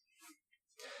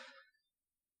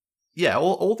 Yeah,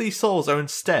 all these souls are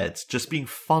instead just being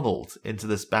funneled into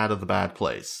this bad of the bad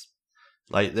place.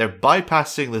 Like, they're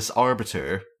bypassing this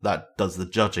arbiter that does the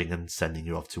judging and sending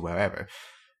you off to wherever.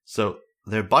 So,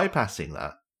 they're bypassing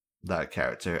that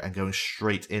character and going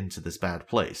straight into this bad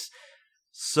place.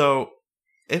 So,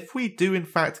 if we do in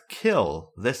fact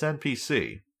kill this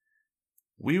NPC,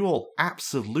 we will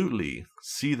absolutely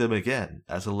see them again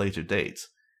at a later date,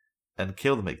 and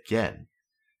kill them again,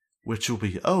 which will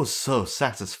be oh so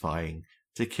satisfying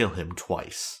to kill him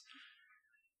twice.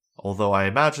 Although I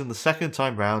imagine the second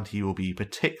time round he will be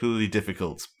particularly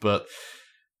difficult, but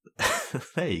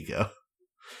there you go.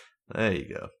 There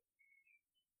you go.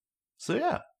 So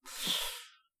yeah.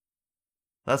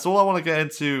 That's all I want to get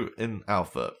into in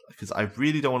Alpha, because I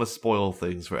really don't want to spoil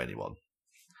things for anyone.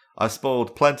 I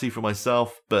spoiled plenty for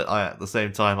myself, but at the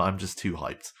same time, I'm just too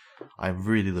hyped. I'm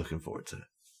really looking forward to it.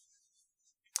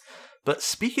 But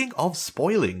speaking of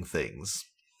spoiling things,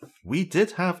 we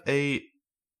did have a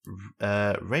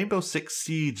Rainbow Six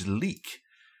Siege leak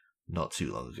not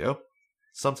too long ago.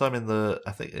 Sometime in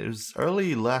I think it was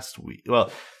early last week.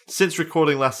 Well, since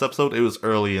recording last episode, it was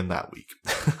early in that week.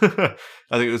 I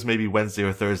think it was maybe Wednesday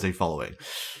or Thursday following.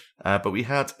 But we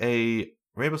had a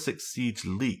Rainbow Six Siege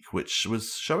leak, which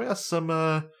was showing us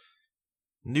some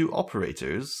new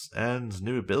operators and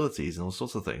new abilities and all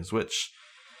sorts of things, which,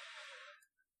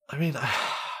 I mean,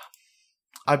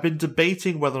 I've been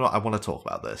debating whether or not I want to talk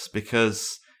about this,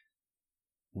 because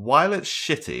while it's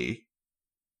shitty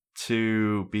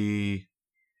to be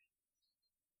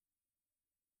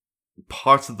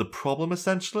part of the problem,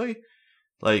 essentially,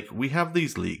 like, we have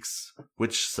these leaks,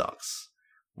 which sucks.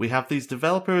 We have these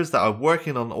developers that are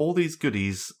working on all these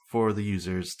goodies for the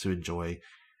users to enjoy,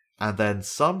 and then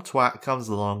some twat comes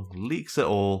along, leaks it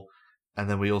all, and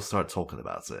then we all start talking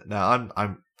about it. Now,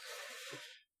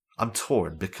 I'm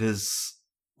torn, because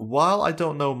while I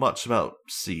don't know much about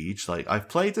Siege, like, I've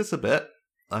played it a bit,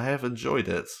 I have enjoyed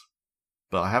it,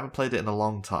 but I haven't played it in a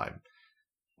long time.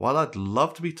 While I'd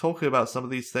love to be talking about some of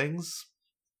these things,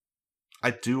 I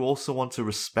do also want to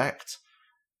respect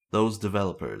those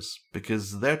developers,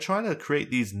 because they're trying to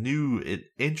create these new,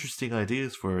 interesting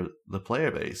ideas for the player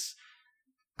base,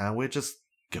 and we're just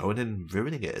going and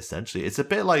ruining it, essentially. It's a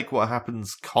bit like what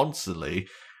happens constantly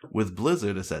with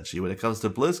Blizzard, essentially, when it comes to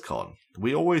BlizzCon.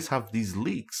 We always have these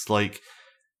leaks, like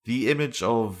the image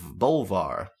of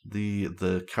Bolvar,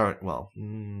 the current, well,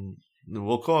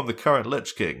 we'll call him the current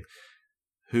Lich King,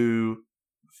 who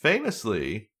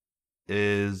famously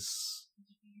is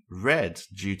red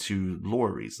due to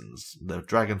lore reasons. The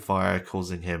Dragonfire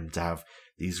causing him to have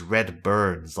these red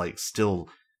burns, like, still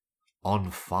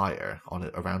on fire on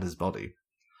it around his body.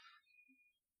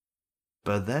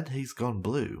 But then he's gone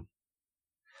blue.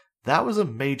 That was a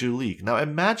major leak. Now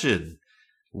imagine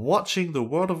watching the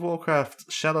World of Warcraft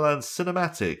Shadowlands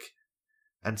cinematic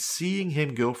and seeing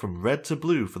him go from red to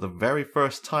blue for the very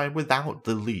first time without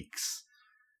the leaks.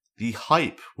 The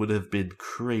hype would have been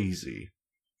crazy.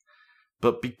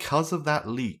 But because of that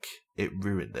leak, it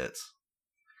ruined it.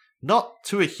 Not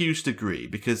to a huge degree,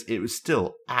 because it was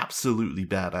still absolutely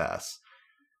badass.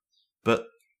 But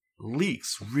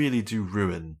leaks really do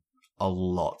ruin a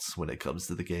lot when it comes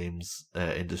to the games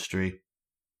industry.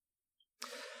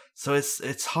 So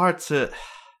it's hard to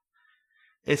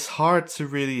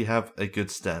really have a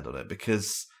good stand on it,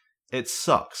 because it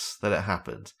sucks that it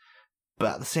happened.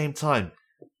 But at the same time,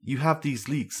 you have these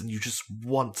leaks and you just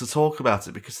want to talk about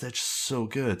it because they're just so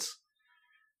good.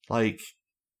 Like,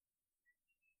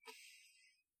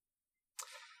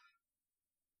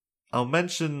 I'll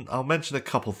mention a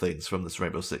couple things from this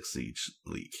Rainbow Six Siege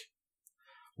leak.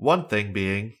 One thing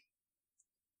being,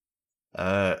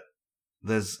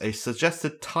 there's a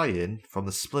suggested tie-in from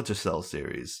the Splinter Cell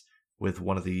series with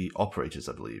one of the operators,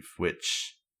 I believe,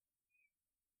 which,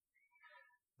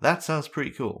 that sounds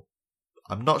pretty cool.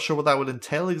 I'm not sure what that would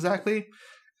entail exactly.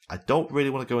 I don't really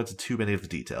want to go into too many of the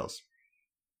details.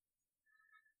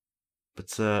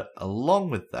 But along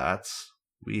with that,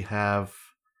 we have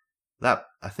that,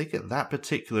 I think that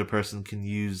particular person can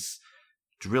use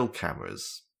drill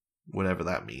cameras, whatever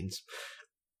that means.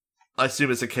 I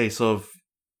assume it's a case of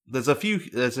there's a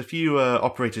few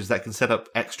operators that can set up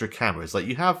extra cameras. Like,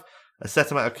 you have a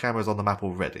set amount of cameras on the map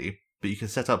already, but you can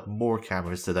set up more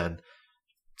cameras to then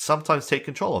sometimes take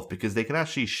control of, because they can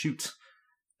actually shoot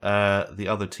the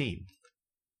other team,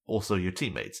 also your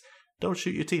teammates. Don't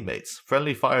shoot your teammates.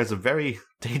 Friendly fire is a very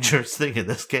dangerous thing in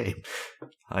this game.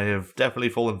 I have definitely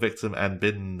fallen victim and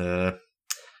been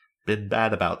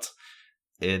bad about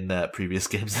in previous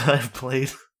games that I've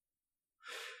played.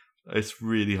 It's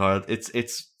really hard.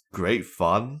 It's great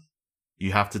fun.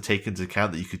 You have to take into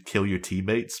account that you could kill your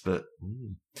teammates, but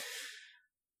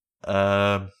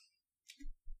yeah.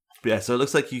 So it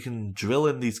looks like you can drill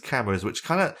in these cameras, which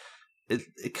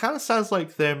it kind of sounds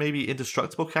like they're maybe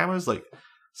indestructible cameras. Like,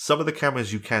 some of the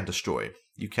cameras you can destroy.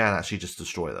 You can actually just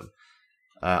destroy them.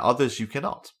 Others you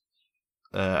cannot.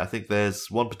 I think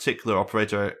there's one particular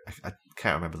operator, I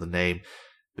can't remember the name,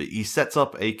 but he sets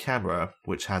up a camera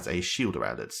which has a shield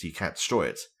around it, so you can't destroy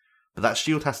it. But that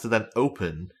shield has to then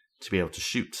open to be able to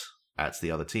shoot at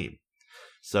the other team.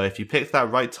 So if you pick that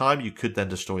right time, you could then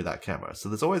destroy that camera. So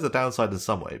there's always a downside in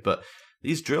some way. But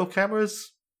these drill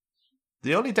cameras,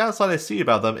 the only downside I see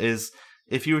about them is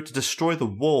if you were to destroy the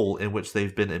wall in which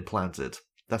they've been implanted.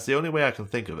 That's the only way I can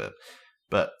think of it.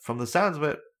 But from the sounds of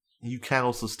it, you can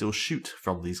also still shoot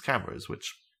from these cameras,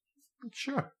 which,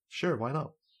 sure, why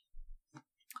not?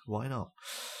 Why not?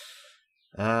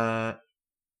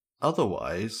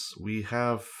 Otherwise, we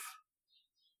have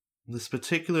this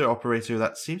particular operator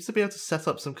that seems to be able to set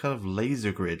up some kind of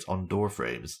laser grid on door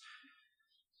frames.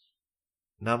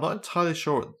 Now, I'm not entirely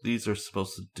sure what these are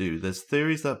supposed to do. There's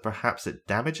theories that perhaps it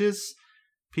damages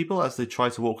people as they try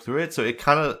to walk through it. So it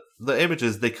kind of, the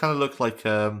images, they kind of look like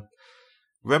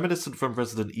reminiscent from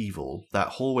Resident Evil. That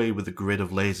hallway with the grid of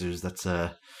lasers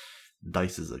that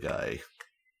dices a guy.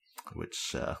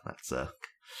 Which, that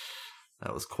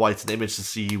was quite an image to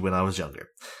see when I was younger.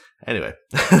 Anyway.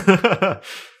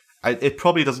 It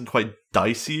probably doesn't quite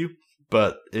dice you,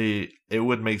 but it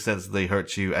would make sense that they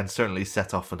hurt you and certainly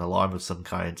set off an alarm of some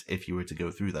kind if you were to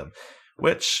go through them.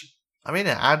 Which, I mean,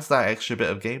 it adds that extra bit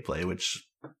of gameplay, which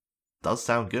does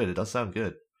sound good. It does sound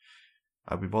good.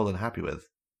 I'd be more than happy with.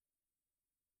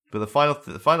 But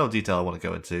the final detail I want to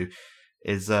go into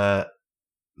is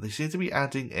they seem to be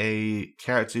adding a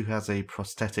character who has a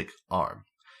prosthetic arm.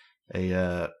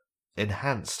 A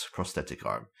enhanced prosthetic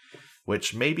arm.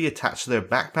 Which may be attached to their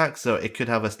backpack, so it could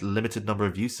have a limited number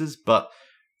of uses, but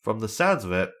from the sounds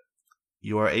of it,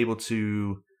 you are able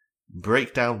to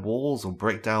break down walls or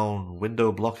break down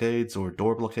window blockades or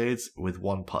door blockades with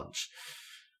one punch.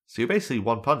 So you're basically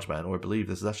One Punch Man, or I believe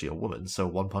this is actually a woman, so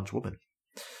One Punch Woman.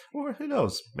 Or who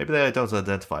knows? Maybe they don't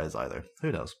identify as either.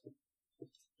 Who knows?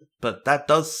 But that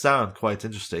does sound quite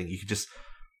interesting. You could just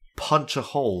punch a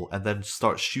hole and then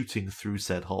start shooting through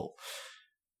said hole.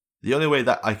 The only way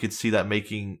that I could see that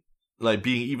making, like,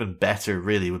 being even better,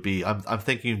 really, would be, I'm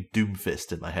thinking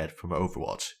Doomfist in my head from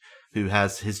Overwatch, who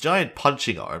has his giant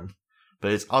punching arm,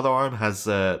 but his other arm has,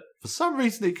 for some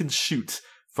reason, it can shoot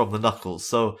from the knuckles.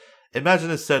 So imagine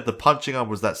instead the punching arm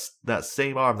was that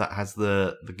same arm that has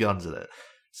the guns in it.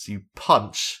 So you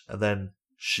punch and then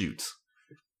shoot.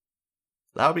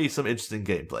 That would be some interesting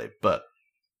gameplay, but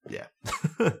yeah.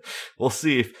 We'll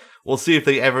see if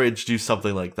they ever introduce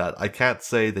something like that. I can't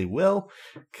say they will,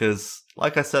 because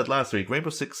like I said last week,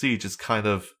 Rainbow Six Siege is kind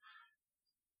of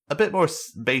a bit more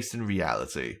based in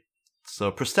reality.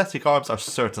 So prosthetic arms are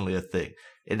certainly a thing.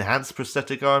 Enhanced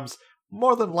prosthetic arms,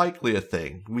 more than likely a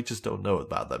thing. We just don't know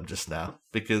about them just now,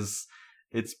 because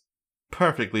it's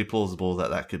perfectly plausible that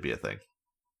that could be a thing.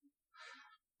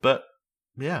 But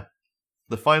yeah,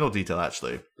 the final detail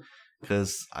actually,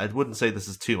 because I wouldn't say this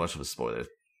is too much of a spoiler.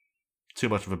 Too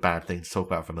much of a bad thing to talk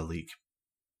about from a leak.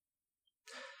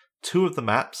 2 of the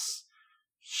maps,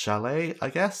 Chalet, I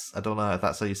guess? I don't know if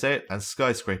that's how you say it, and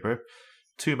Skyscraper,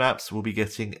 2 maps will be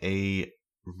getting a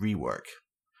rework.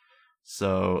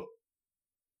 So,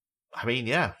 I mean,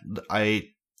 yeah,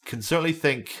 I can certainly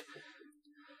think...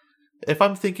 If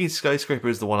I'm thinking Skyscraper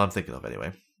is the one I'm thinking of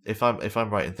anyway. If I'm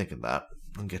right in thinking that.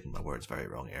 I'm getting my words very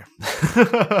wrong here.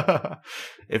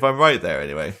 If I'm right there,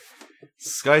 anyway.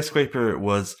 Skyscraper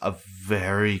was a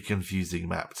very confusing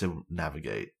map to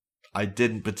navigate. I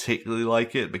didn't particularly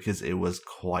like it because it was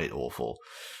quite awful.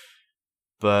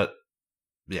 But,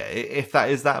 yeah, if that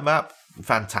is that map,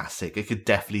 fantastic. It could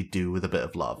definitely do with a bit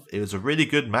of love. It was a really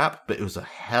good map, but it was a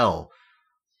hell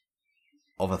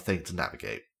of a thing to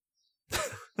navigate.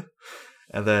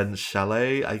 And then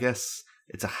Chalet, I guess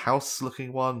it's a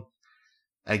house-looking one.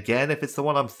 Again, if it's the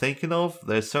one I'm thinking of,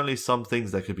 there's certainly some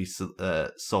things that could be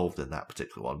solved in that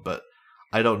particular one, but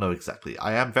I don't know exactly.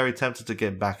 I am very tempted to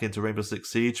get back into Rainbow Six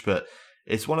Siege, but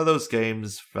it's one of those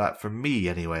games that, for me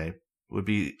anyway, would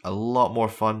be a lot more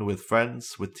fun with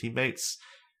friends, with teammates,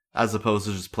 as opposed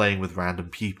to just playing with random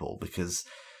people, because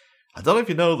I don't know if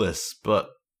you know this, but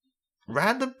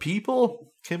random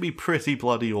people can be pretty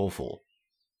bloody awful.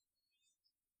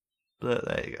 But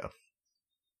there you go.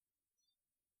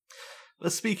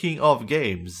 But speaking of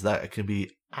games that can be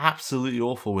absolutely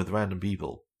awful with random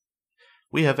people,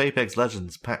 we have Apex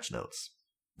Legends patch notes.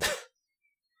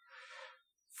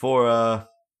 For,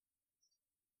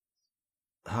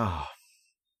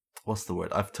 what's the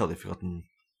word? I've totally forgotten.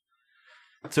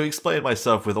 To explain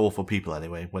myself with awful people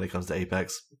anyway, when it comes to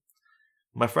Apex.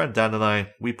 My friend Dan and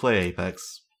I, we play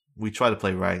Apex. We try to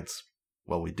play ranked.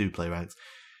 Well, we do play ranked.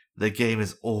 The game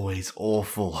is always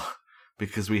awful.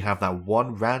 Because we have that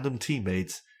one random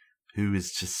teammate who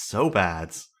is just so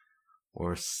bad,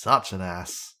 or such an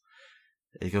ass,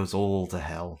 it goes all to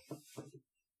hell.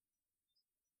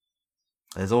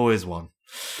 There's always one.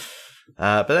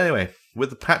 But anyway, with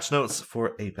the patch notes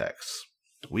for Apex,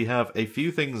 we have a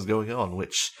few things going on,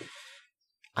 which,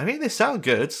 I mean, they sound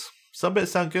good. Some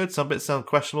bits sound good, some bits sound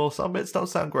questionable, some bits don't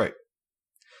sound great.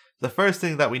 The first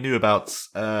thing that we knew about,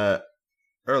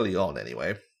 early on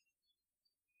anyway,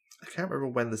 I can't remember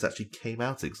when this actually came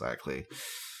out exactly.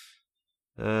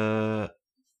 I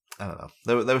don't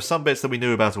know. There were some bits that we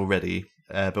knew about already,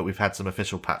 but we've had some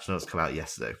official patch notes come out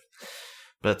yesterday.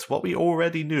 But what we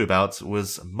already knew about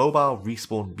was mobile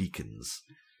respawn beacons.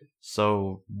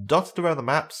 So, dotted around the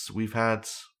maps, we've had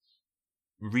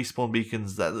respawn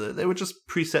beacons that they were just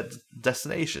preset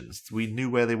destinations. We knew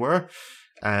where they were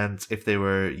and if they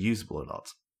were usable or not.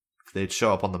 They'd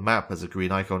show up on the map as a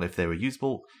green icon if they were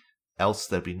usable, else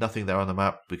there'd be nothing there on the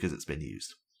map because it's been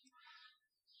used.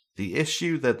 The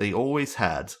issue that they always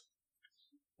had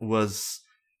was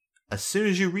as soon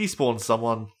as you respawn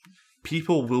someone,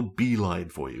 people will beeline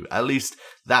for you. At least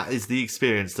that is the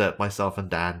experience that myself and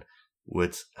Dan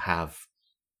would have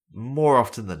more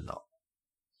often than not.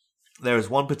 There was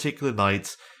one particular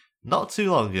night, not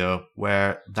too long ago,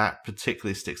 where that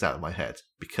particularly sticks out in my head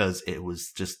because it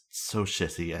was just so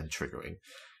shitty and triggering.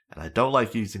 And I don't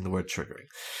like using the word triggering.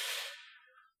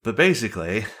 But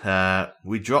basically,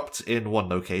 we dropped in one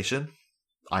location.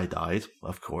 I died,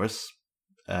 of course.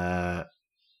 And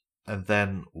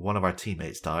then one of our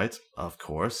teammates died, of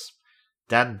course.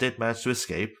 Dan did manage to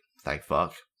escape, thank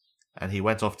fuck. And he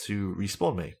went off to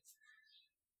respawn me.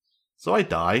 So I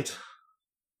died,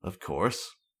 of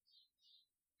course.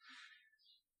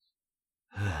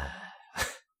 I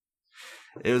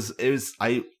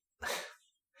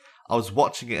was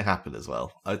watching it happen as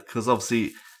well. Because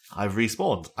obviously, I've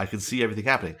respawned. I can see everything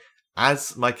happening.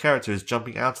 As my character is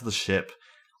jumping out of the ship,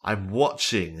 I'm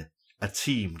watching a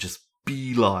team just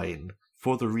beeline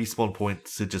for the respawn point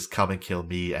to just come and kill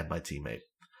me and my teammate.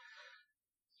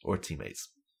 Or teammates.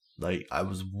 Like, I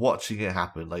was watching it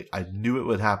happen. Like, I knew it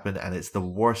would happen, and it's the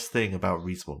worst thing about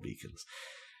respawn beacons.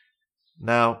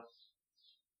 Now,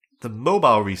 the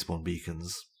mobile respawn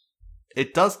beacons,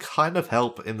 it does kind of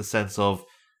help in the sense of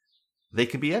they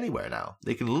can be anywhere now.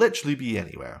 They can literally be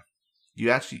anywhere. You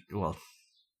actually, well,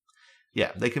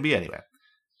 yeah, they can be anywhere.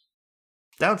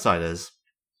 Downside is,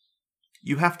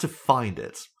 you have to find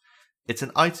it. It's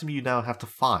an item you now have to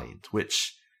find,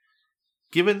 which,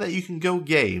 given that you can go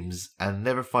games and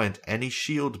never find any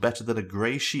shield better than a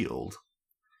grey shield,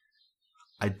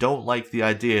 I don't like the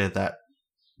idea that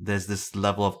there's this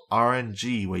level of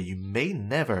RNG where you may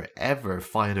never ever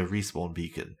find a respawn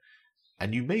beacon.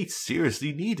 And you may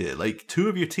seriously need it. Like, 2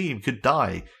 of your team could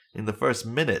die in the first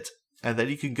minute, and then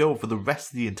you can go for the rest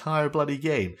of the entire bloody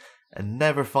game and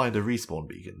never find a respawn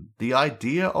beacon. The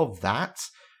idea of that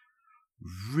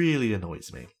really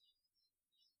annoys me.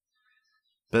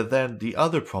 But then the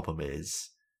other problem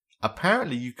is,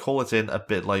 apparently you call it in a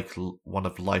bit like one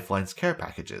of Lifeline's care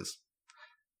packages.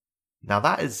 Now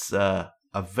that is a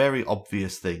very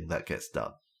obvious thing that gets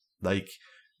done. Like,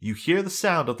 you hear the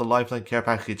sound of the Lifeline care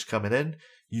package coming in,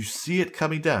 you see it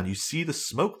coming down, you see the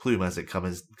smoke plume as it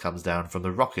comes down from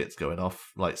the rockets going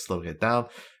off, like slowing it down.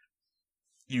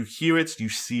 You hear it, you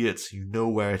see it, you know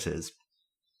where it is.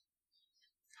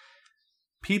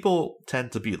 People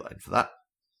tend to beeline for that.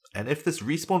 And if this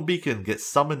respawn beacon gets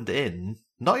summoned in,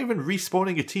 not even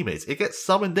respawning your teammates, it gets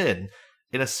summoned in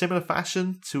a similar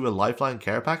fashion to a Lifeline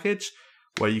care package,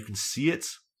 where you can see it,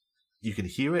 you can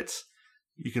hear it,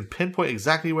 you can pinpoint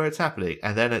exactly where it's happening,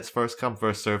 and then it's first come,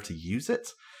 first served to use it.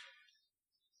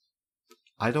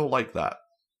 I don't like that.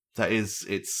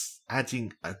 It's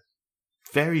adding a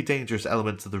very dangerous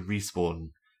element to the respawn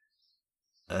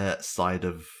side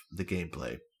of the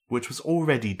gameplay, which was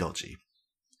already dodgy.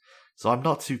 So I'm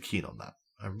not too keen on that.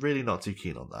 I'm really not too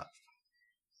keen on that.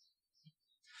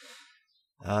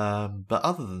 But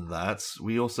other than that,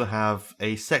 we also have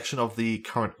a section of the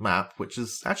current map, which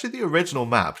is actually the original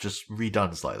map, just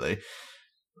redone slightly.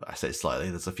 I say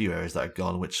slightly, there's a few areas that are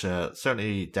gone, which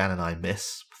certainly Dan and I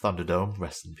miss. Thunderdome,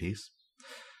 rest in peace.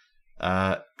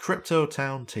 Crypto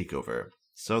Town Takeover.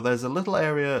 So there's a little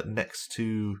area next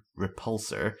to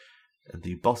Repulsor, in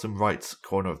the bottom right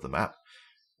corner of the map,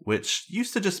 which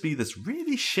used to just be this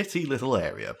really shitty little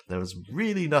area. There was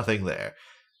really nothing there.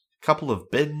 Couple of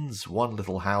bins, one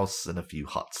little house, and a few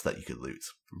huts that you could loot.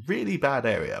 Really bad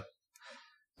area.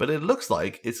 But it looks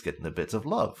like it's getting a bit of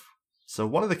love. So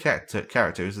one of the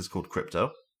characters is called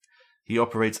Crypto. He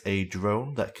operates a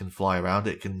drone that can fly around.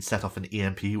 It can set off an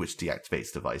EMP which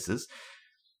deactivates devices.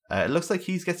 It looks like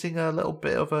he's getting a little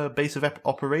bit of a base of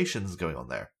operations going on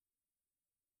there.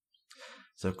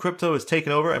 So Crypto is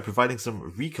taking over and providing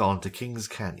some recon to Kings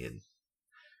Canyon.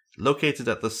 Located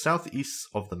at the southeast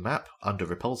of the map, under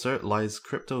Repulsor, lies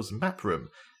Crypto's map room.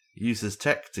 He uses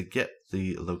tech to get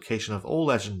the location of all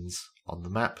legends on the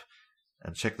map,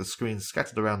 and check the screens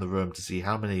scattered around the room to see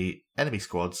how many enemy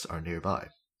squads are nearby.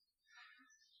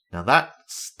 Now that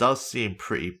does seem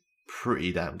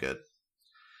pretty damn good.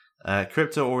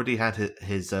 Crypto already had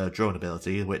his drone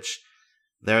ability, which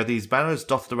there are these banners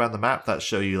dotted around the map that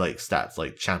show you like stats,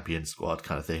 like champion squad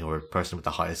kind of thing, or person with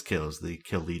the highest kills, the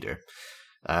kill leader.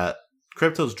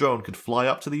 Crypto's drone could fly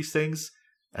up to these things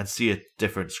and see a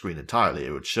different screen entirely.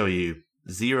 It would show you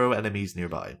 0 enemies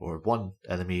nearby, or 1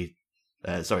 enemy,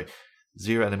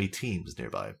 0 enemy teams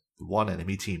nearby, 1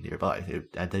 enemy team nearby,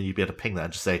 and then you'd be able to ping that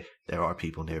and just say, there are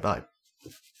people nearby.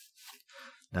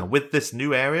 Now, with this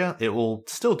new area, it will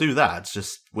still do that,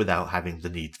 just without having the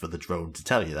need for the drone to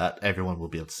tell you that. Everyone will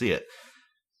be able to see it.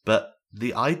 But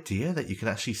the idea that you can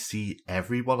actually see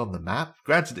everyone on the map,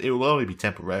 granted, it will only be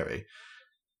temporary,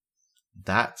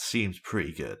 that seems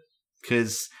pretty good.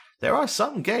 Because there are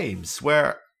some games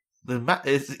where the map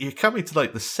is, you're coming to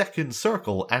like the second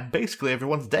circle and basically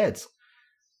everyone's dead.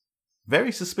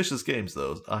 Very suspicious games,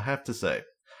 though, I have to say.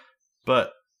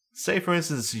 But say, for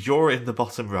instance, you're in the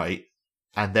bottom right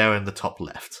and they're in the top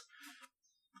left.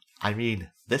 I mean,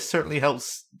 this certainly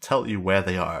helps tell you where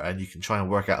they are, and you can try and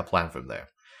work out a plan from there.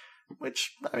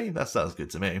 Which, I mean, that sounds good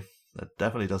to me. That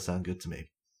definitely does sound good to me.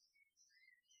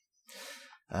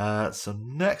 So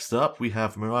next up, we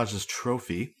have Mirage's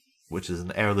Trophy, which is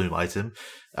an heirloom item.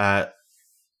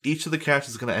 Each of the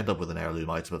characters is going to end up with an heirloom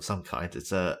item of some kind.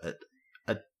 It's a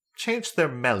change their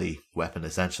melee weapon,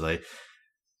 essentially.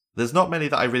 There's not many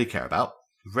that I really care about.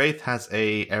 Wraith has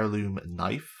a heirloom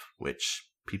knife, which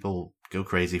people go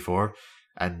crazy for,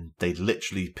 and they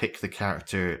literally pick the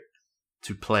character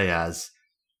to play as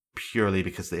purely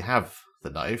because they have the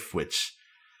knife, which,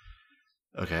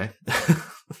 okay,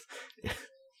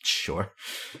 sure.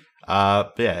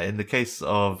 But yeah, in the case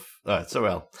of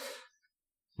Sorel,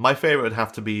 my favorite would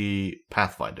have to be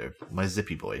Pathfinder, my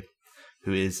zippy boy,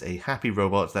 who is a happy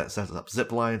robot that sets up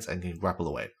zip lines and can grapple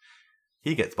away.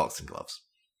 He gets boxing gloves.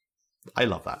 I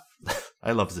love that.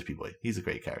 I love Zippy Boy. He's a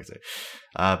great character.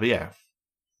 But yeah,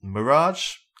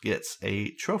 Mirage gets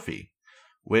a trophy,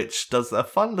 which does a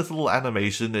fun little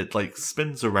animation. It like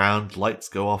spins around, lights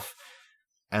go off,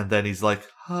 and then he's like,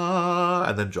 ah,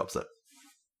 and then drops it.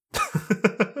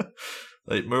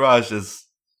 Like Mirage is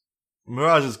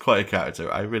quite a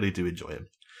character. I really do enjoy him,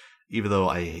 even though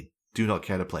I do not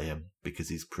care to play him because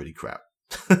he's pretty crap.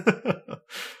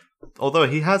 Although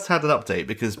he has had an update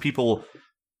because people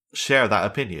share that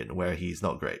opinion where he's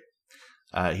not great.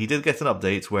 He did get an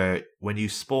update where when you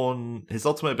spawn, his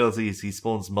ultimate ability is he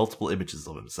spawns multiple images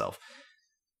of himself.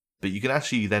 But you can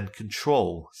actually then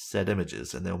control said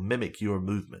images and they'll mimic your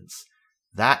movements.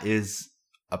 That is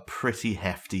a pretty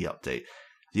hefty update.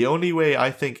 The only way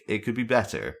I think it could be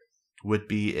better would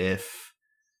be if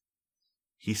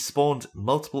he spawned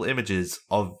multiple images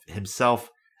of himself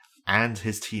and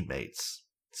his teammates.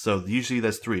 So usually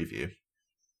there's 3 of you.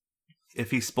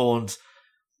 If he spawned,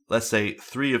 let's say,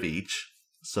 3 of each,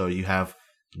 so you have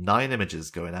 9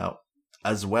 images going out,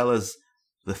 as well as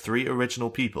the 3 original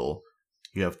people,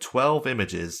 you have 12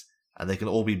 images, and they can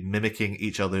all be mimicking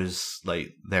each other's,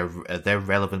 like, their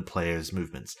relevant players'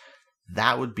 movements.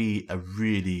 That would be a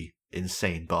really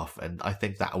insane buff, and I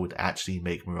think that would actually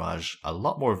make Mirage a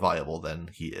lot more viable than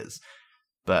he is.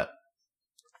 But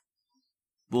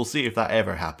we'll see if that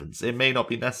ever happens. It may not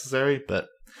be necessary, but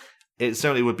it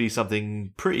certainly would be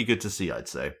something pretty good to see, I'd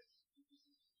say.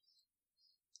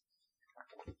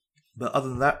 But other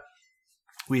than that,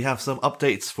 we have some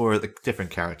updates for the different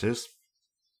characters.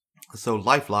 So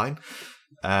Lifeline,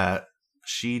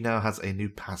 she now has a new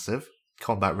passive,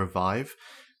 Combat Revive.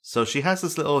 So she has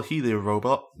this little healer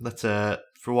robot that,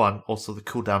 for one, also the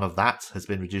cooldown of that has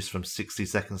been reduced from 60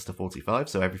 seconds to 45.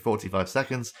 So every 45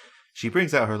 seconds, she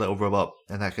brings out her little robot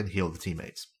and that can heal the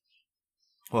teammates.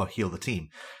 Well, heal the team.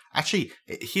 Actually,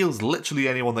 it heals literally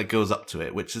anyone that goes up to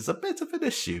it, which is a bit of an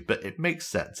issue, but it makes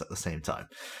sense at the same time.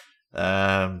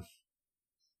 But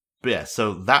yeah,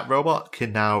 so that robot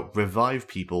can now revive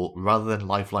people rather than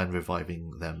Lifeline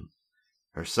reviving them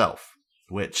herself,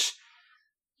 which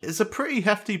is a pretty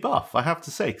hefty buff, I have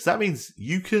to say, because that means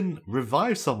you can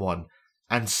revive someone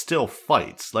and still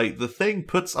fight. Like, the thing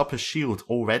puts up a shield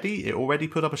already. It already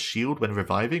put up a shield when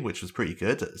reviving, which was pretty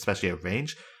good, especially at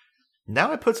range.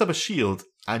 Now it puts up a shield,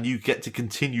 and you get to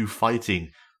continue fighting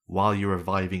while you're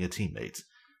reviving a teammate.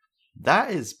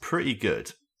 That is pretty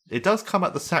good. It does come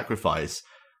at the sacrifice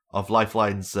of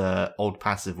Lifeline's old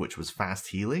passive, which was fast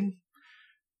healing.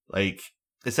 Like,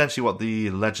 essentially what the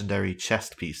legendary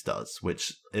chest piece does,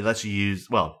 which it lets you use,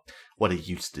 well, what it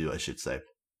used to do, I should say.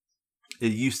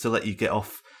 It used to let you get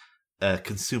off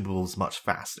consumables much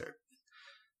faster.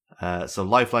 So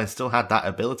Lifeline still had that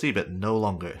ability, but no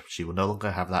longer. She will no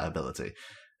longer have that ability.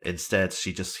 Instead,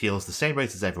 she just heals the same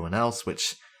rate as everyone else,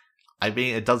 which, I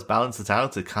mean, it does balance it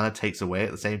out. It kind of takes away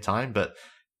at the same time, but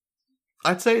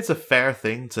I'd say it's a fair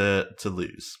thing to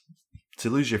lose. To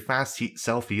lose your fast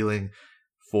self-healing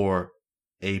for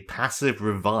a passive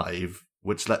revive,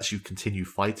 which lets you continue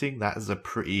fighting, that is a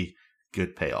pretty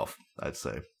good payoff, I'd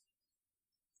say.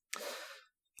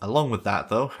 Along with that,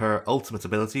 though, her ultimate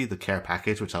ability, the care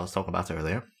package, which I was talking about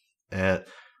earlier,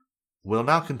 will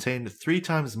now contain 3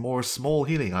 times more small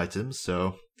healing items.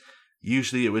 So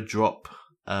usually it would drop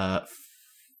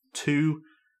 2,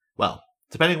 well,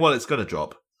 depending on what it's going to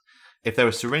drop. If there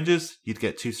were syringes, you'd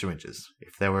get 2 syringes.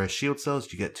 If there were shield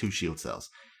cells, you get 2 shield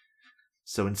cells.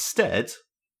 So instead,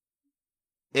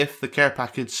 if the care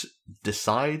package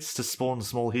decides to spawn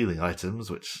small healing items,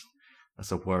 which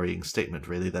that's a worrying statement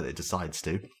really that it decides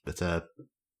to, but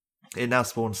it now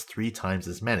spawns 3 times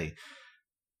as many.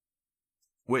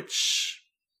 Which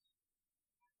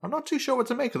I'm not too sure what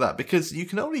to make of that, because you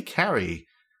can only carry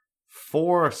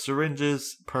 4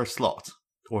 syringes per slot,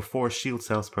 or 4 shield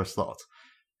cells per slot.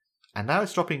 And now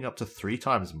it's dropping up to 3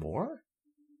 times more?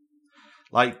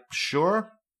 Like,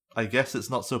 sure, I guess it's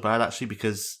not so bad actually,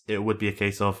 because it would be a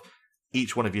case of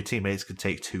each one of your teammates could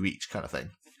take 2 each kind of thing.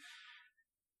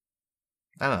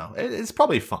 I don't know, it's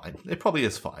probably fine. It probably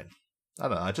is fine. I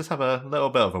don't know, I just have a little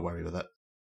bit of a worry with it.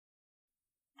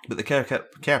 But the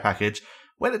care package,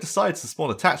 when it decides to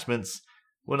spawn attachments,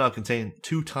 will now contain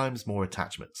 2 times more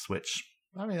attachments, which,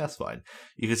 I mean, that's fine.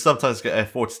 You can sometimes get a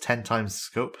 4 to 10 times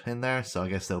scope in there, so I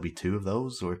guess there'll be 2 of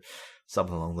those, or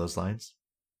something along those lines.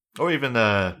 Or even,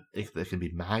 there can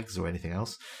be mags or anything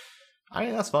else. I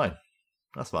mean, that's fine.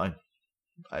 That's fine.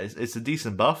 It's a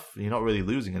decent buff, you're not really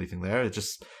losing anything there, it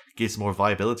just gives more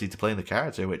viability to playing the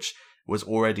character, which was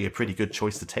already a pretty good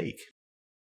choice to take.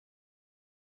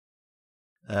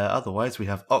 Otherwise, we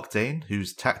have Octane,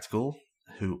 who's tactical,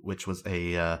 which was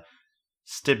a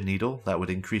stim needle that would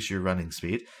increase your running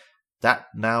speed. That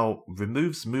now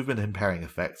removes movement impairing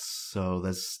effects. So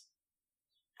there's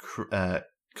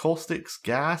Caustic's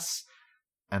gas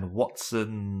and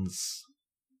Watson's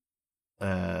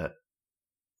what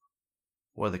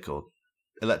are they called?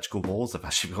 Electrical walls. I've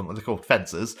actually forgotten what they're called.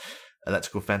 Fences.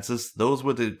 Electrical fences. Those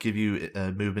would give you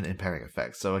movement impairing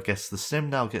effects. So I guess the stim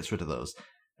now gets rid of those.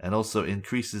 And also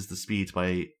increases the speed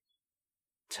by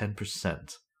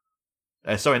 10%.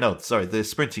 The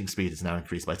sprinting speed is now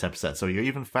increased by 10%, so you're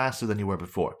even faster than you were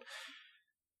before.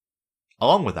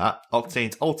 Along with that,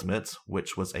 Octane's ultimate,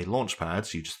 which was a launch pad,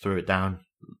 so you just throw it down,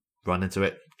 run into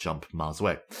it, jump miles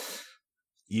away.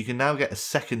 You can now get a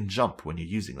second jump when you're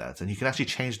using that, and you can actually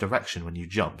change direction when you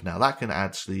jump. Now that can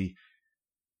actually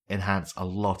enhance a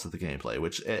lot of the gameplay,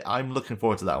 which I'm looking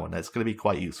forward to that one. It's going to be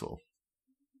quite useful.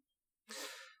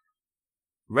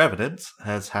 Revenant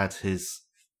has had his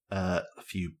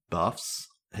few buffs.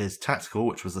 His tactical,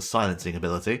 which was the silencing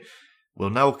ability, will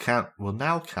now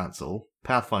cancel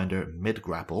Pathfinder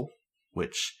mid-grapple,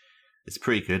 which is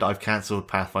pretty good. I've cancelled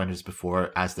Pathfinders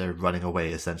before as they're running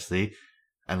away, essentially.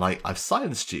 And, like, I've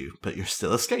silenced you, but you're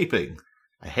still escaping.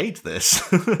 I hate this.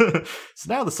 So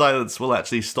now the silence will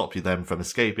actually stop you then from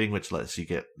escaping, which lets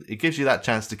you it gives you that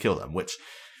chance to kill them, which,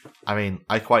 I mean,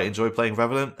 I quite enjoy playing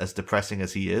Revenant, as depressing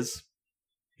as he is.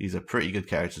 He's a pretty good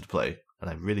character to play, and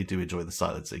I really do enjoy the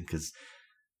silencing, because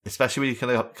especially when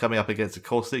you're coming up against a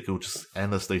Caustic who'll just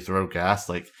endlessly throw gas,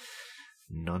 like,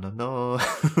 no.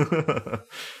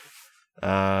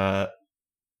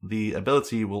 The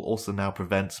ability will also now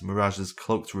prevent Mirage's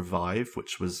Cloaked Revive,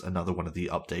 which was another one of the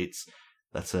updates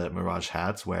that Mirage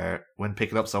had, where when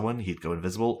picking up someone, he'd go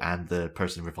invisible, and the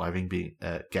person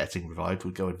getting revived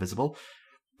would go invisible.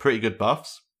 Pretty good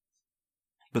buffs.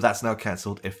 But that's now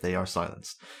cancelled if they are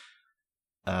silenced.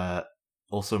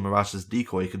 Also, Mirage's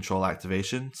decoy control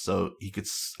activation. So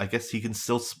I guess he can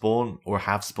still spawn or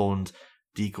have spawned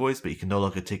decoys, but he can no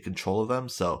longer take control of them.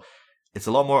 So it's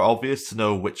a lot more obvious to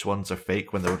know which ones are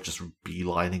fake when they're just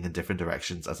beelining in different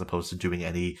directions, as opposed to doing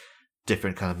any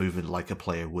different kind of movement like a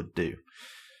player would do.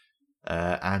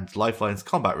 And Lifeline's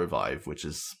combat revive, which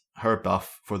is her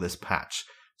buff for this patch.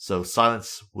 So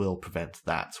silence will prevent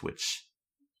that, which...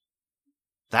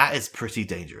 that is pretty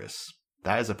dangerous.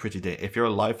 That is a pretty dangerous... if you're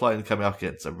a Lifeline coming up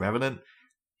against a Revenant,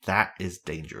 that is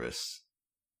dangerous.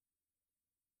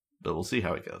 But we'll see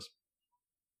how it goes.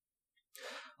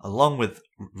 Along with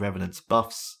Revenant's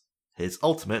buffs, his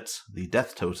ultimate, the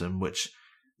Death Totem, which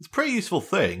is a pretty useful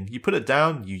thing. You put it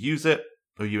down, you use it,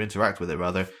 or you interact with it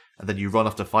rather, and then you run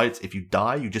off to fight. If you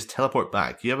die, you just teleport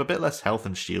back. You have a bit less health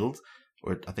and shield,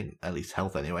 or I think at least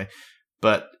health anyway,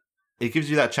 but it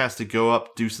gives you that chance to go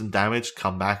up, do some damage,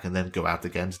 come back, and then go out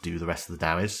again to do the rest of the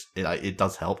damage. It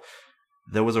does help.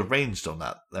 There was a range on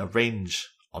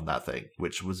that thing,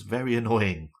 which was very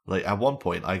annoying. Like, at one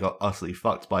point, I got utterly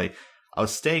fucked by... I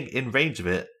was staying in range of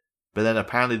it, but then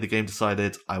apparently the game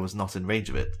decided I was not in range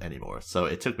of it anymore. So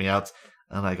it took me out,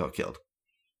 and I got killed.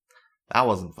 That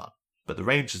wasn't fun. But the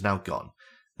range is now gone.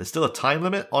 There's still a time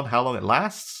limit on how long it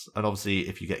lasts, and obviously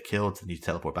if you get killed, then you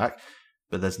teleport back.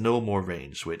 But there's no more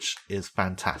range, which is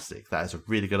fantastic. That is a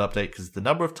really good update, because the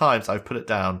number of times I've put it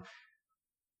down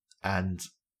and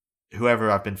whoever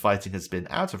I've been fighting has been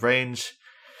out of range.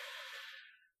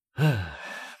 Kind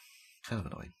of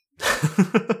annoying.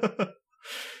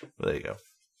 But there you go.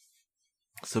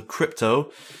 So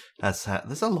Crypto has had...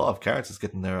 There's a lot of characters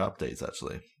getting their updates,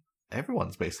 actually.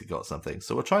 Everyone's basically got something.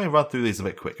 So we'll try and run through these a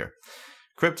bit quicker.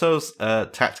 Crypto's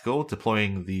tactical,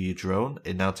 deploying the drone.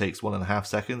 It now takes 1.5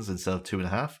 seconds instead of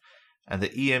 2.5. And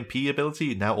the EMP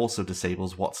ability now also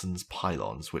disables Watson's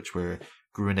pylons, which were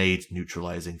grenade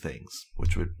neutralizing things,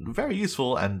 which were very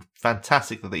useful and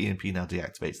fantastic that the EMP now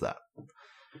deactivates that.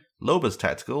 Loba's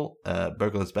tactical,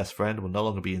 Burglar's best friend, will no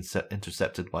longer be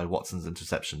intercepted by Watson's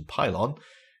interception pylon.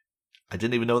 I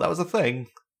didn't even know that was a thing.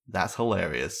 That's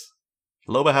hilarious.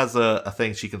 Loba has a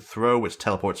thing she can throw which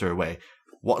teleports her away.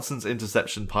 Watson's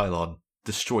interception pylon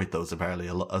destroyed those apparently,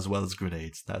 as well as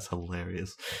grenades. That's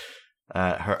hilarious.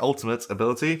 Her ultimate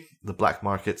ability, the Black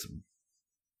Market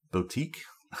Boutique,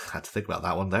 I had to think about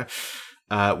that one there,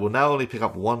 will now only pick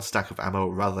up 1 stack of ammo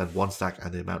rather than 1 stack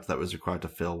and the amount that was required to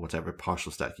fill whatever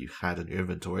partial stack you had in your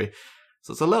inventory.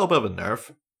 So it's a little bit of a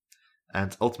nerf.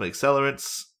 And ultimate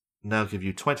accelerants now give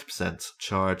you 20%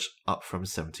 charge up from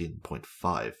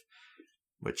 17.5.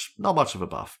 Which, not much of a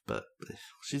buff, but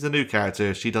she's a new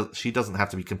character. She doesn't have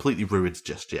to be completely ruined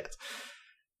just yet.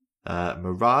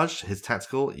 Mirage, his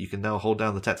tactical, you can now hold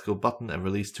down the tactical button and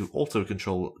release 2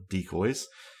 auto-control decoys.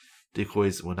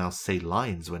 Decoys will now say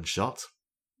lines when shot.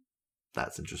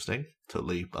 That's interesting.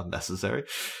 Totally unnecessary.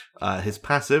 His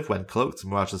passive, when cloaked,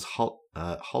 Mirage's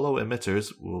hollow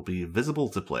emitters will be visible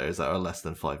to players that are less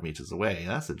than 5 meters away.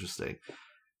 That's interesting.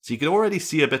 So you can already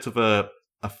see a bit of a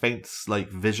faint, like,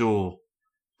 visual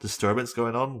disturbance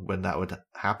going on when that would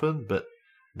happen, but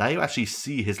now you actually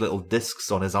see his little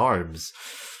discs on his arms.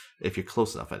 If you're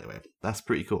close enough, anyway. That's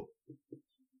pretty cool.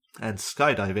 And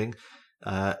skydiving,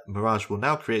 Mirage will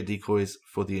now create decoys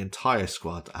for the entire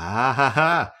squad. Ah ha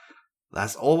ha!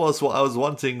 That's almost what I was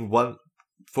wanting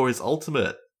for his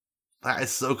ultimate. That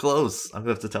is so close. I'm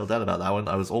going to have to tell Dan about that one.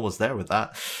 I was almost there with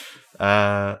that.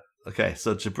 Okay,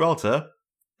 so Gibraltar,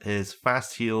 his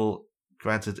fast heal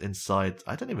granted inside...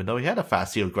 I didn't even know he had a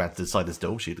fast heal granted inside his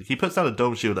dome shield. He puts down a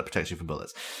dome shield that protects you from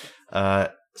bullets.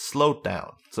 Slowed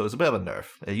down. So it's a bit of a nerf.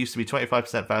 It used to be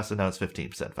 25% faster, now it's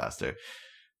 15% faster.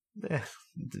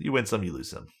 You win some, you lose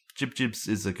some. Jibs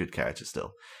is a good character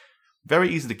still. Very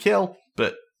easy to kill,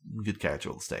 but good character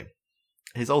all the same.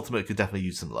 His ultimate could definitely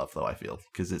use some love, though, I feel,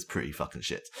 because it's pretty fucking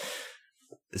shit.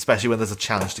 Especially when there's a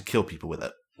challenge to kill people with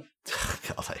it.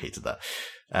 God, I hated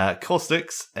that.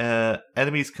 Caustics.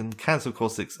 Enemies can cancel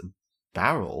Caustic's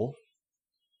barrel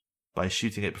by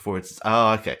shooting it before it's...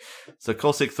 Oh, okay. So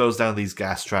Caustic throws down these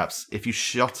gas traps. If you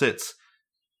shot it...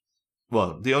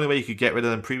 Well, the only way you could get rid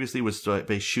of them previously was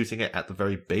by shooting it at the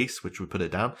very base, which would put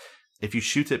it down. If you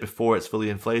shoot it before it's fully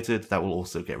inflated, that will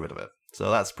also get rid of it. So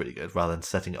that's pretty good, rather than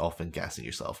setting it off and gassing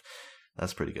yourself.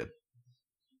 That's pretty good.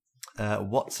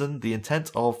 Watson, the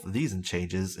intent of these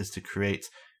changes is to create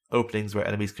openings where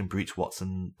enemies can breach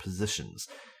Watson positions.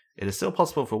 It is still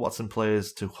possible for Watson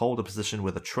players to hold a position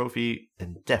with a trophy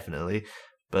indefinitely,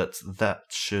 but that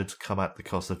should come at the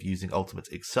cost of using ultimate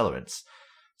accelerants.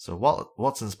 So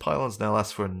Watson's pylons now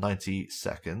last for 90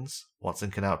 seconds. Watson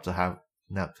can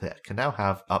now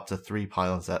have up to 3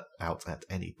 pylons out at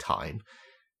any time.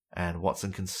 And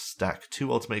Watson can stack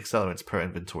 2 ultimate accelerants per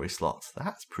inventory slot.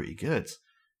 That's pretty good.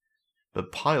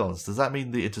 But pylons, does that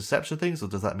mean the interception things or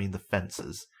does that mean the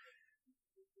fences?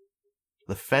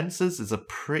 The fences is a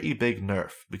pretty big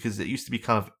nerf because it used to be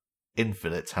kind of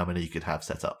infinite how many you could have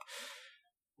set up.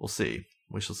 We'll see.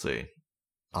 We shall see.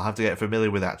 I'll have to get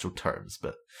familiar with actual terms,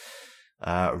 but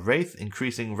Wraith,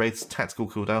 increasing Wraith's tactical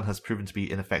cooldown has proven to be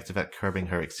ineffective at curbing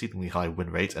her exceedingly high win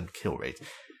rate and kill rate.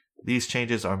 These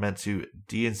changes are meant to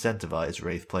de-incentivize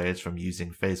Wraith players from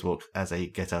using Phase Walk as a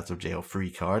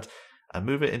get-out-of-jail-free card and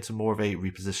move it into more of a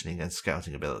repositioning and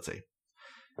scouting ability.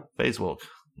 Phase Walk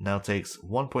now takes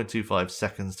 1.25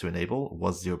 seconds to enable,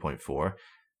 was 0.4.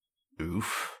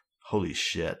 Oof. Holy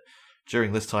shit.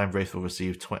 During this time, Wraith will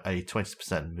receive a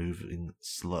 20% moving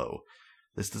slow.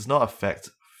 This does not affect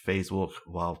Phase Walk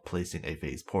while placing a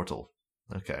Phase Portal.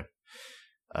 Okay.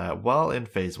 While in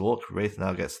Phase Walk, Wraith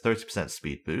now gets 30%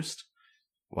 speed boost.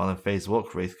 While in Phase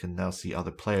Walk, Wraith can now see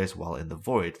other players while in the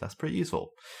void. That's pretty useful.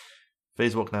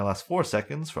 Phase Walk now lasts 4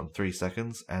 seconds from 3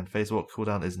 seconds, and Phase Walk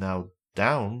cooldown is now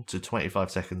down to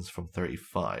 25 seconds from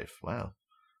 35. Wow.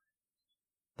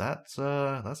 That's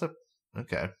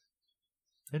okay.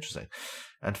 Interesting.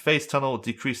 And Phase Tunnel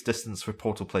decreased distance for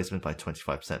portal placement by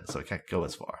 25%, so it can't go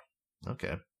as far.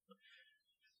 Okay.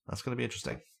 That's going to be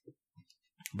interesting.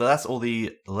 But that's all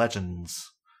the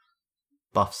Legends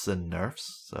buffs and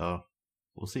nerfs, so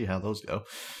we'll see how those go.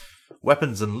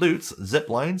 Weapons and loot, zip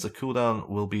lines. A cooldown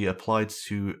will be applied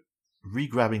to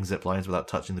re-grabbing zip lines without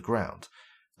touching the ground.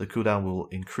 The cooldown will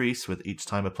increase with each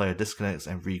time a player disconnects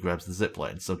and re-grabs the zip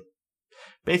line. So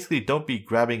basically, don't be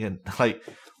grabbing and like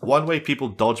one way people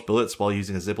dodge bullets while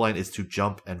using a zipline is to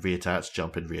jump and reattach,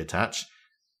 jump and reattach.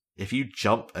 If you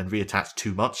jump and reattach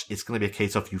too much, it's going to be a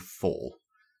case of you fall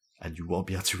and you won't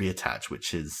be able to reattach,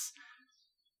 which is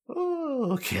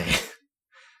okay.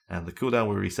 And the cooldown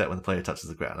will reset when the player touches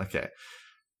the ground. Okay.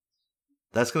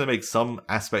 That's going to make some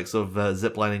aspects of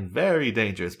ziplining very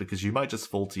dangerous because you might just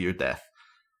fall to your death.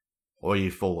 Or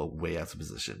you fall way out of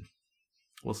position.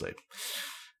 We'll see.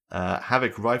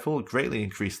 Havoc Rifle greatly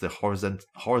increased the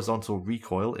horizontal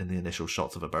recoil in the initial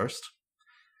shots of a burst.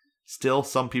 Still,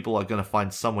 some people are going to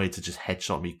find some way to just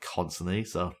headshot me constantly,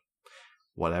 so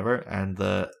whatever. And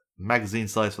the magazine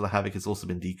size for the Havoc has also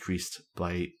been decreased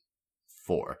by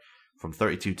 4, from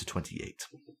 32 to 28.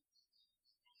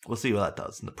 We'll see what that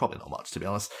does. Probably not much, to be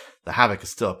honest. The Havoc is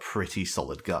still a pretty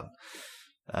solid gun.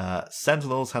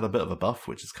 Sentinels had a bit of a buff,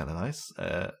 which is kind of nice.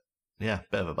 Yeah,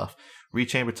 bit of a buff.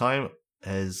 Rechamber time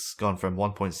has gone from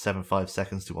 1.75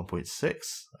 seconds to 1.6,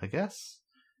 I guess.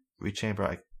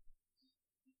 Rechamber,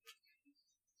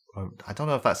 I don't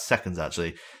know if that's seconds,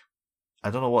 actually.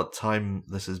 I don't know what time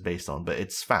this is based on, but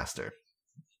it's faster.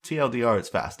 TLDR, it's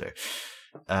faster.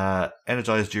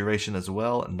 Energized duration as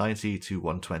well, 90 to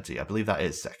 120. I believe that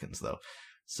is seconds, though.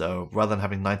 So rather than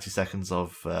having 90 seconds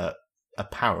of a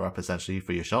power-up, essentially,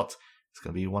 for your shot, it's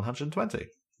going to be 120,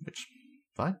 which,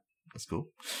 fine. That's cool.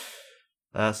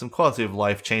 Some quality of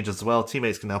life changes as well.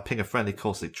 Teammates can now ping a friendly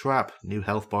caustic trap, new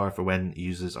health bar for when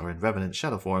users are in Revenant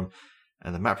Shadow form,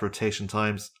 and the map rotation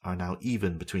times are now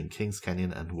even between Kings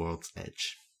Canyon and World's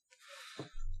Edge.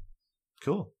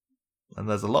 Cool. And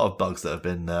there's a lot of bugs that have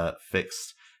been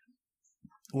fixed.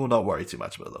 We'll not worry too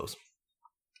much about those.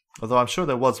 Although I'm sure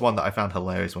there was one that I found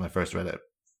hilarious when I first read it.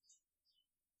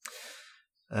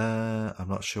 I'm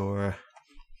not sure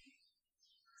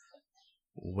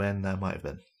when that might have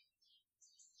been.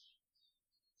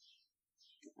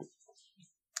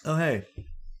 Oh hey,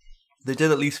 they did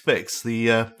at least fix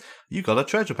the you got a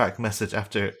treasure pack message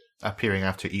after appearing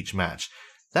after each match.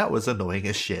 That was annoying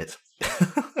as shit.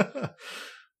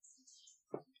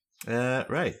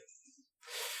 Right.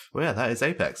 Well, yeah, that is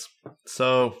Apex.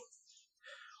 So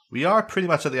we are pretty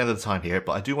much at the end of the time here,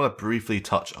 but I do want to briefly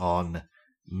touch on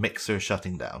Mixer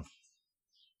shutting down.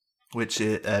 Which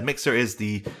Mixer is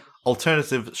the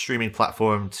alternative streaming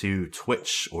platform to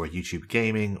Twitch or YouTube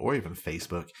Gaming or even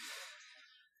Facebook.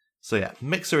 So yeah,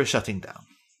 Mixer is shutting down.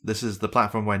 This is the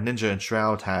platform where Ninja and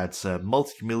Shroud had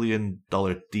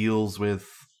multi-million-dollar deals with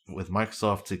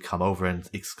Microsoft to come over and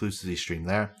exclusively stream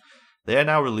there. They are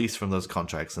now released from those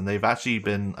contracts, and they've actually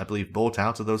been, I believe, bought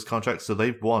out of those contracts. So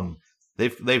they've won.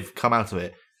 They've come out of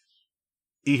it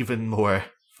even more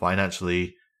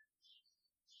financially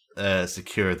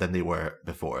secure than they were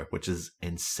before, which is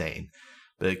insane.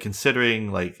 But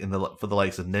considering, like, for the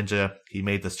likes of Ninja, he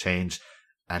made this change.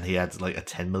 And he had like a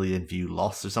 10 million view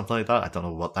loss or something like that. I don't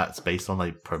know what that's based on,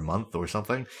 like per month or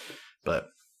something. But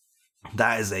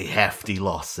that is a hefty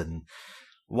loss. And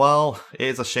while it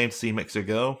is a shame to see Mixer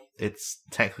go, it's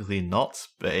technically not.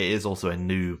 But it is also a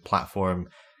new platform.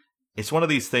 It's one of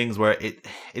these things where it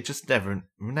just never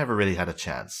really had a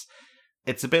chance.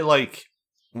 It's a bit like,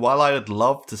 while I would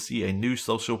love to see a new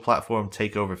social platform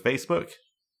take over Facebook,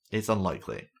 it's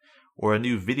unlikely. Or a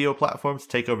new video platform to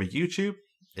take over YouTube,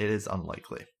 it is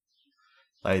unlikely.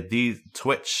 Like these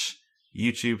Twitch,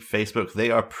 YouTube, Facebook,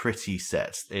 they are pretty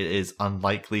set. It is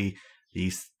unlikely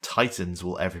these titans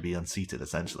will ever be unseated,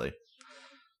 essentially.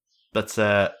 But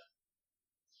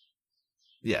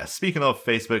yeah, speaking of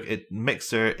Facebook,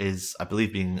 Mixer is, I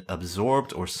believe, being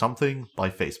absorbed or something by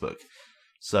Facebook.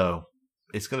 So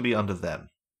it's going to be under them.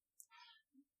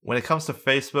 When it comes to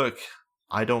Facebook,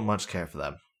 I don't much care for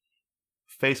them.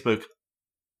 Facebook,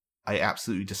 I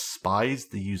absolutely despise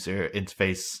the user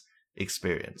interface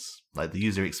experience. Like, the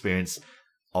user experience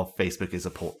of Facebook is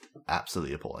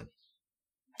absolutely appalling.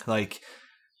 Like,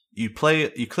 you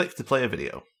click to play a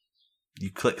video. You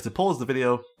click to pause the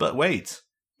video, but wait,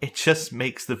 it just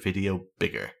makes the video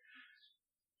bigger.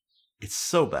 It's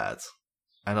so bad.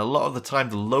 And a lot of the time,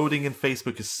 the loading in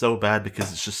Facebook is so bad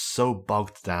because it's just so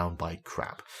bogged down by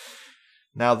crap.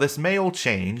 Now, this may all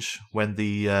change when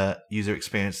the user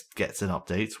experience gets an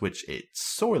update, which it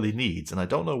sorely needs, and I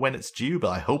don't know when it's due, but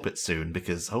I hope it's soon,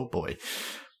 because, oh boy.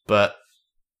 But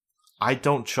I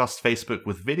don't trust Facebook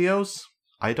with videos.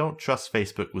 I don't trust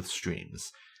Facebook with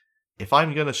streams. If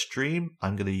I'm going to stream,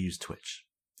 I'm going to use Twitch.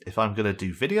 If I'm going to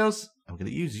do videos, I'm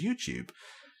going to use YouTube.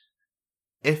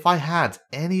 If I had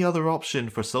any other option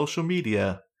for social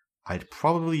media, I'd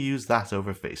probably use that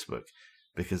over Facebook.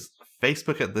 Because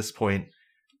Facebook at this point,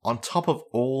 on top of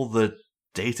all the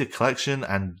data collection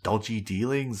and dodgy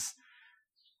dealings,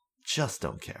 just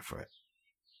don't care for it.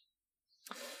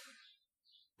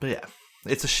 But yeah,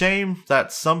 it's a shame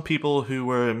that some people who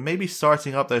were maybe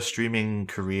starting up their streaming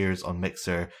careers on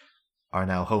Mixer are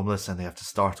now homeless and they have to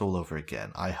start all over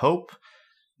again. I hope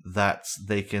that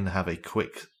they can have a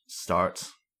quick start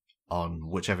on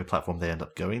whichever platform they end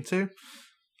up going to.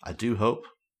 I do hope.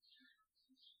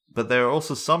 But there are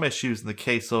also some issues in the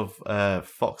case of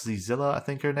FoxyZilla, I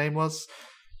think her name was,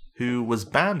 who was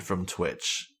banned from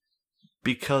Twitch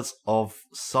because of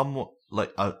some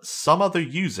other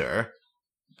user,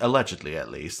 allegedly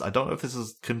at least, I don't know if this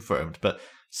is confirmed, but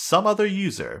some other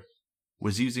user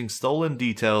was using stolen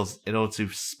details in order to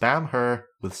spam her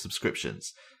with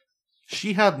subscriptions.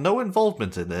 She had no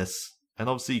involvement in this, and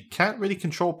obviously can't really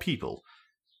control people.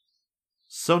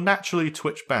 So naturally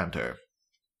Twitch banned her.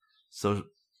 So,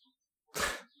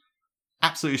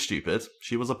 absolutely stupid.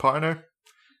 She was a partner,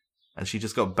 and she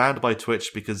just got banned by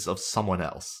Twitch because of someone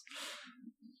else.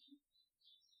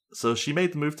 So she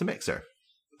made the move to Mixer,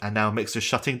 and now Mixer's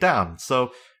shutting down.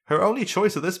 So her only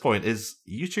choice at this point is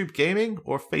YouTube gaming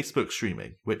or Facebook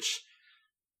streaming, which,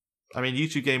 I mean,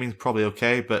 YouTube gaming is probably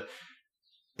okay, but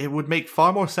it would make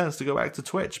far more sense to go back to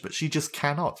Twitch, but she just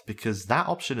cannot, because that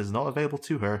option is not available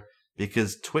to her,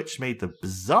 because Twitch made the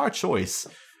bizarre choice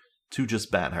to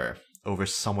just ban her over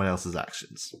someone else's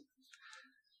actions.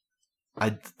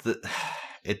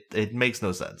 It makes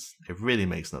no sense. It really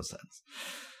makes no sense.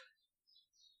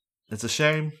 It's a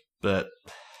shame, but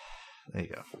there you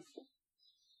go.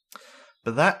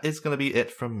 But that is going to be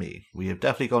it from me. We have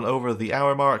definitely gone over the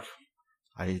hour mark.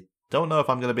 I don't know if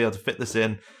I'm going to be able to fit this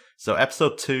in, so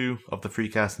episode 2 of the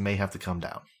Freecast may have to come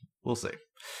down. We'll see.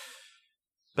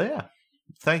 But yeah,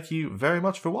 thank you very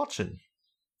much for watching.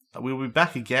 We'll be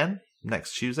back again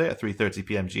next Tuesday at 3:30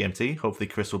 PM GMT. Hopefully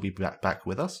Chris will be back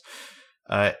with us.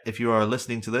 If you are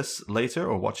listening to this later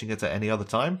or watching it at any other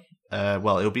time,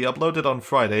 well, it'll be uploaded on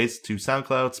Fridays to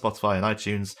SoundCloud, Spotify, and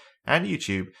iTunes, and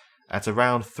YouTube at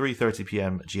around 3:30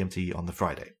 PM GMT on the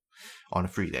Friday. On a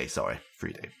free day, sorry.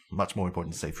 Free day. Much more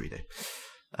important to say free day.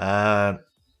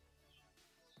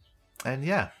 And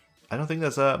yeah, I don't think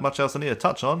there's much else I need to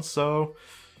touch on, so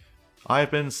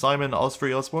I've been Simon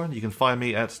Osfrey Osborne. You can find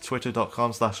me at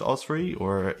twitter.com/Osfrey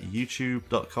or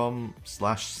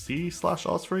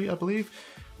youtube.com/c/Osfrey, I believe.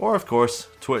 Or, of course,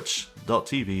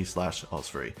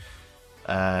 twitch.tv/Osfrey.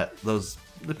 Those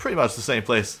are pretty much the same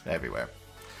place everywhere.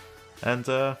 And,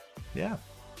 yeah.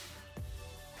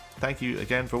 Thank you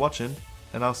again for watching,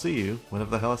 and I'll see you whenever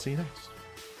the hell I see you next.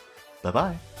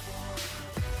 Bye-bye.